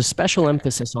 but there's a special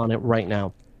emphasis on it right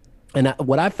now. And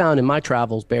what I've found in my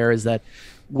travels, Bear, is that,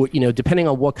 depending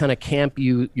on what kind of camp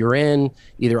you're in,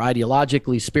 either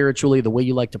ideologically, spiritually, the way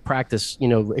you like to practice,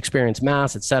 experience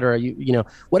mass, et cetera,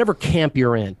 whatever camp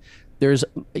you're in, there's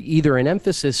either an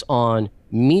emphasis on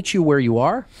meet you where you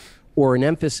are or an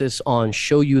emphasis on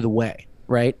show you the way,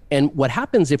 right? And what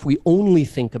happens if we only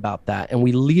think about that and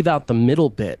we leave out the middle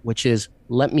bit, which is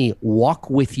let me walk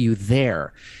with you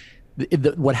there,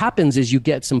 what happens is you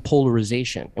get some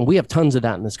polarization. And we have tons of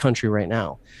that in this country right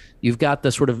now. You've got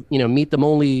the sort of, meet them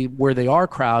only where they are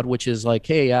crowd, which is like,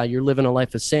 hey, you're living a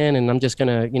life of sin and I'm just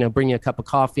going to, bring you a cup of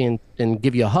coffee and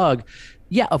give you a hug.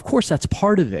 Yeah, of course, that's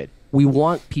part of it. We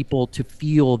want people to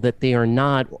feel that they are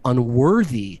not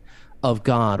unworthy of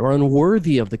God or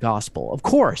unworthy of the gospel, of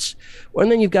course. And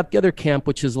then you've got the other camp,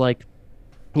 which is like,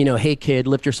 hey, kid,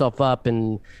 lift yourself up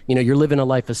and, you're living a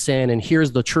life of sin and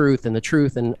here's the truth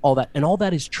and all that. And all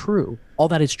that is true. All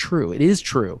that is true. It is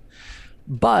true.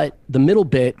 But the middle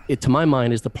bit, to my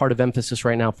mind, is the part of emphasis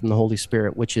right now from the Holy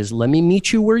Spirit, which is let me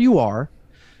meet you where you are.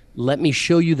 Let me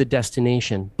show you the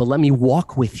destination, but let me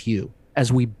walk with you as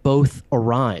we both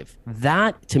arrive.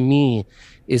 That, to me,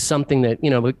 is something that,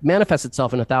 manifests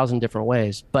itself in 1,000 different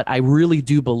ways. But I really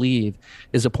do believe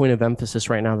is a point of emphasis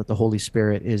right now that the Holy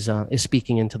Spirit is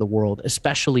speaking into the world,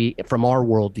 especially from our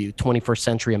worldview, 21st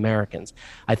century Americans.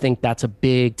 I think that's a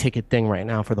big ticket thing right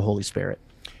now for the Holy Spirit.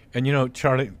 And,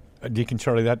 Deacon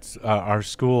Charlie, that's our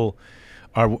school,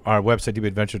 our website,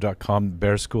 deaconadventure.com,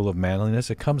 Bear School of Manliness.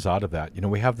 It comes out of that.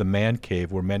 We have the man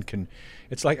cave where men can,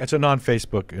 it's a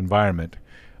non-Facebook environment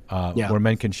where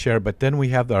men can share. But then we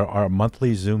have our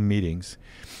monthly Zoom meetings.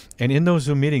 And in those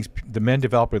Zoom meetings, the men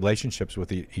develop relationships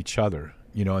with each other,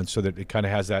 and so that it kind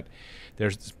of has that,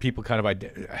 there's people kind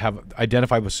of have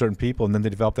identified with certain people and then they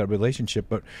develop that relationship.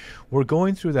 But we're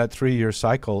going through that 3-year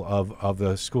cycle of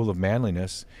the School of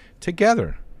Manliness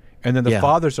together. And then the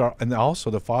fathers are, and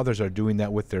also the fathers are doing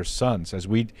that with their sons, as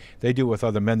they do with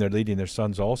other men. They're leading their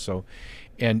sons also.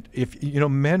 And if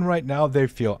men right now, they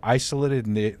feel isolated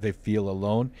and they feel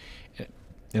alone.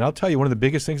 And I'll tell you, one of the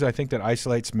biggest things I think that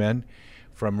isolates men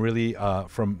from really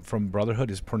from brotherhood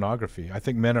is pornography. I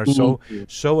think men are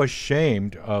so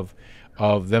ashamed of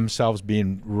themselves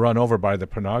being run over by the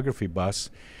pornography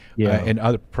bus.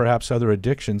 And perhaps other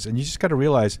addictions, and you just got to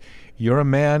realize you're a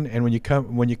man, and when you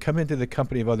come into the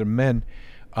company of other men,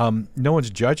 no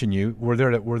one's judging you. We're there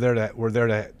to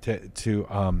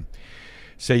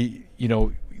say,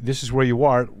 this is where you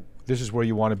are, this is where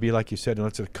you want to be, like you said, and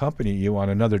let's accompany you on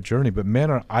another journey. But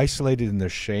men are isolated in their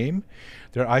shame.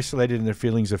 They're isolated in their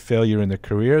feelings of failure in their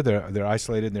career. They're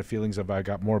isolated in their feelings of, I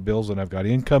got more bills than I've got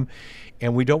income.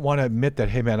 And we don't want to admit that,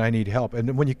 hey, man, I need help.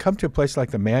 And when you come to a place like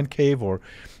the Man Cave or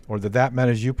the That Man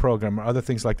Is You program or other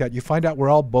things like that, you find out we're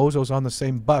all bozos on the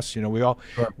same bus. We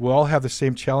all have the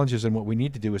same challenges, and what we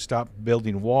need to do is stop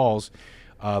building walls,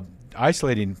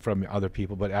 isolating from other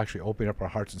people, but actually opening up our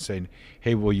hearts and saying,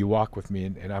 hey, will you walk with me?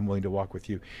 And I'm willing to walk with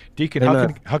you. Deacon,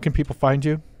 how can people find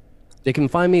you? They can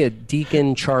find me at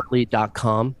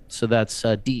deaconcharlie.com. So that's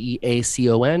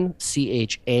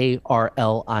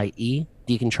DeaconCharlie,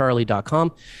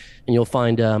 deaconcharlie.com. And you'll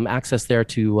find access there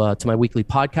to my weekly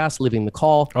podcast, Living the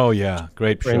Call. Oh, yeah.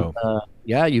 Great show.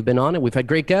 You've been on it. We've had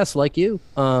great guests like you.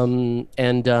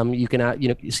 You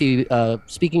can see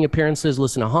speaking appearances,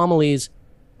 listen to homilies,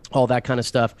 all that kind of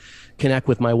stuff. Connect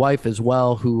with my wife as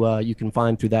well, who you can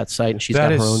find through that site, and she's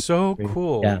got her own. That is so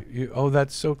cool. Yeah.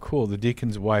 That's so cool. The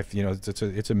deacon's wife.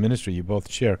 It's a ministry you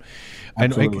both share.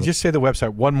 Absolutely. And just say the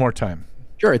website one more time.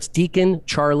 Sure, it's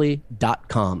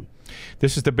deaconcharlie.com.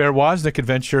 This is the Bear Woznick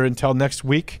Adventure. Until next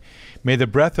week, may the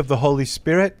breath of the Holy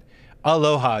Spirit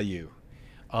aloha you.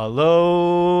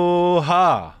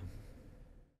 Aloha.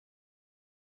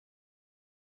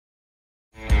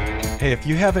 Hey, if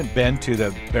you haven't been to the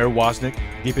Bear Woznick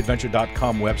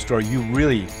deepadventure.com web store, you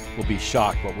really will be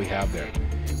shocked what we have there.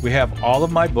 We have all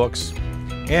of my books,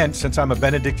 and since I'm a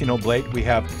Benedictine Oblate, we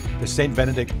have the St.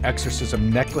 Benedict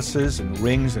exorcism necklaces and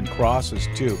rings and crosses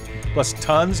too, plus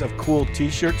tons of cool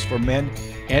t-shirts for men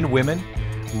and women,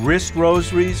 wrist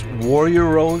rosaries, warrior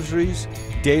rosaries,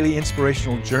 daily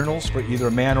inspirational journals for either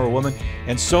a man or a woman,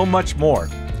 and so much more.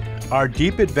 Our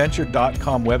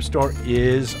deepadventure.com web store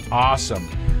is awesome.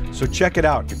 So check it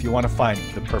out if you want to find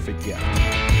the perfect gift.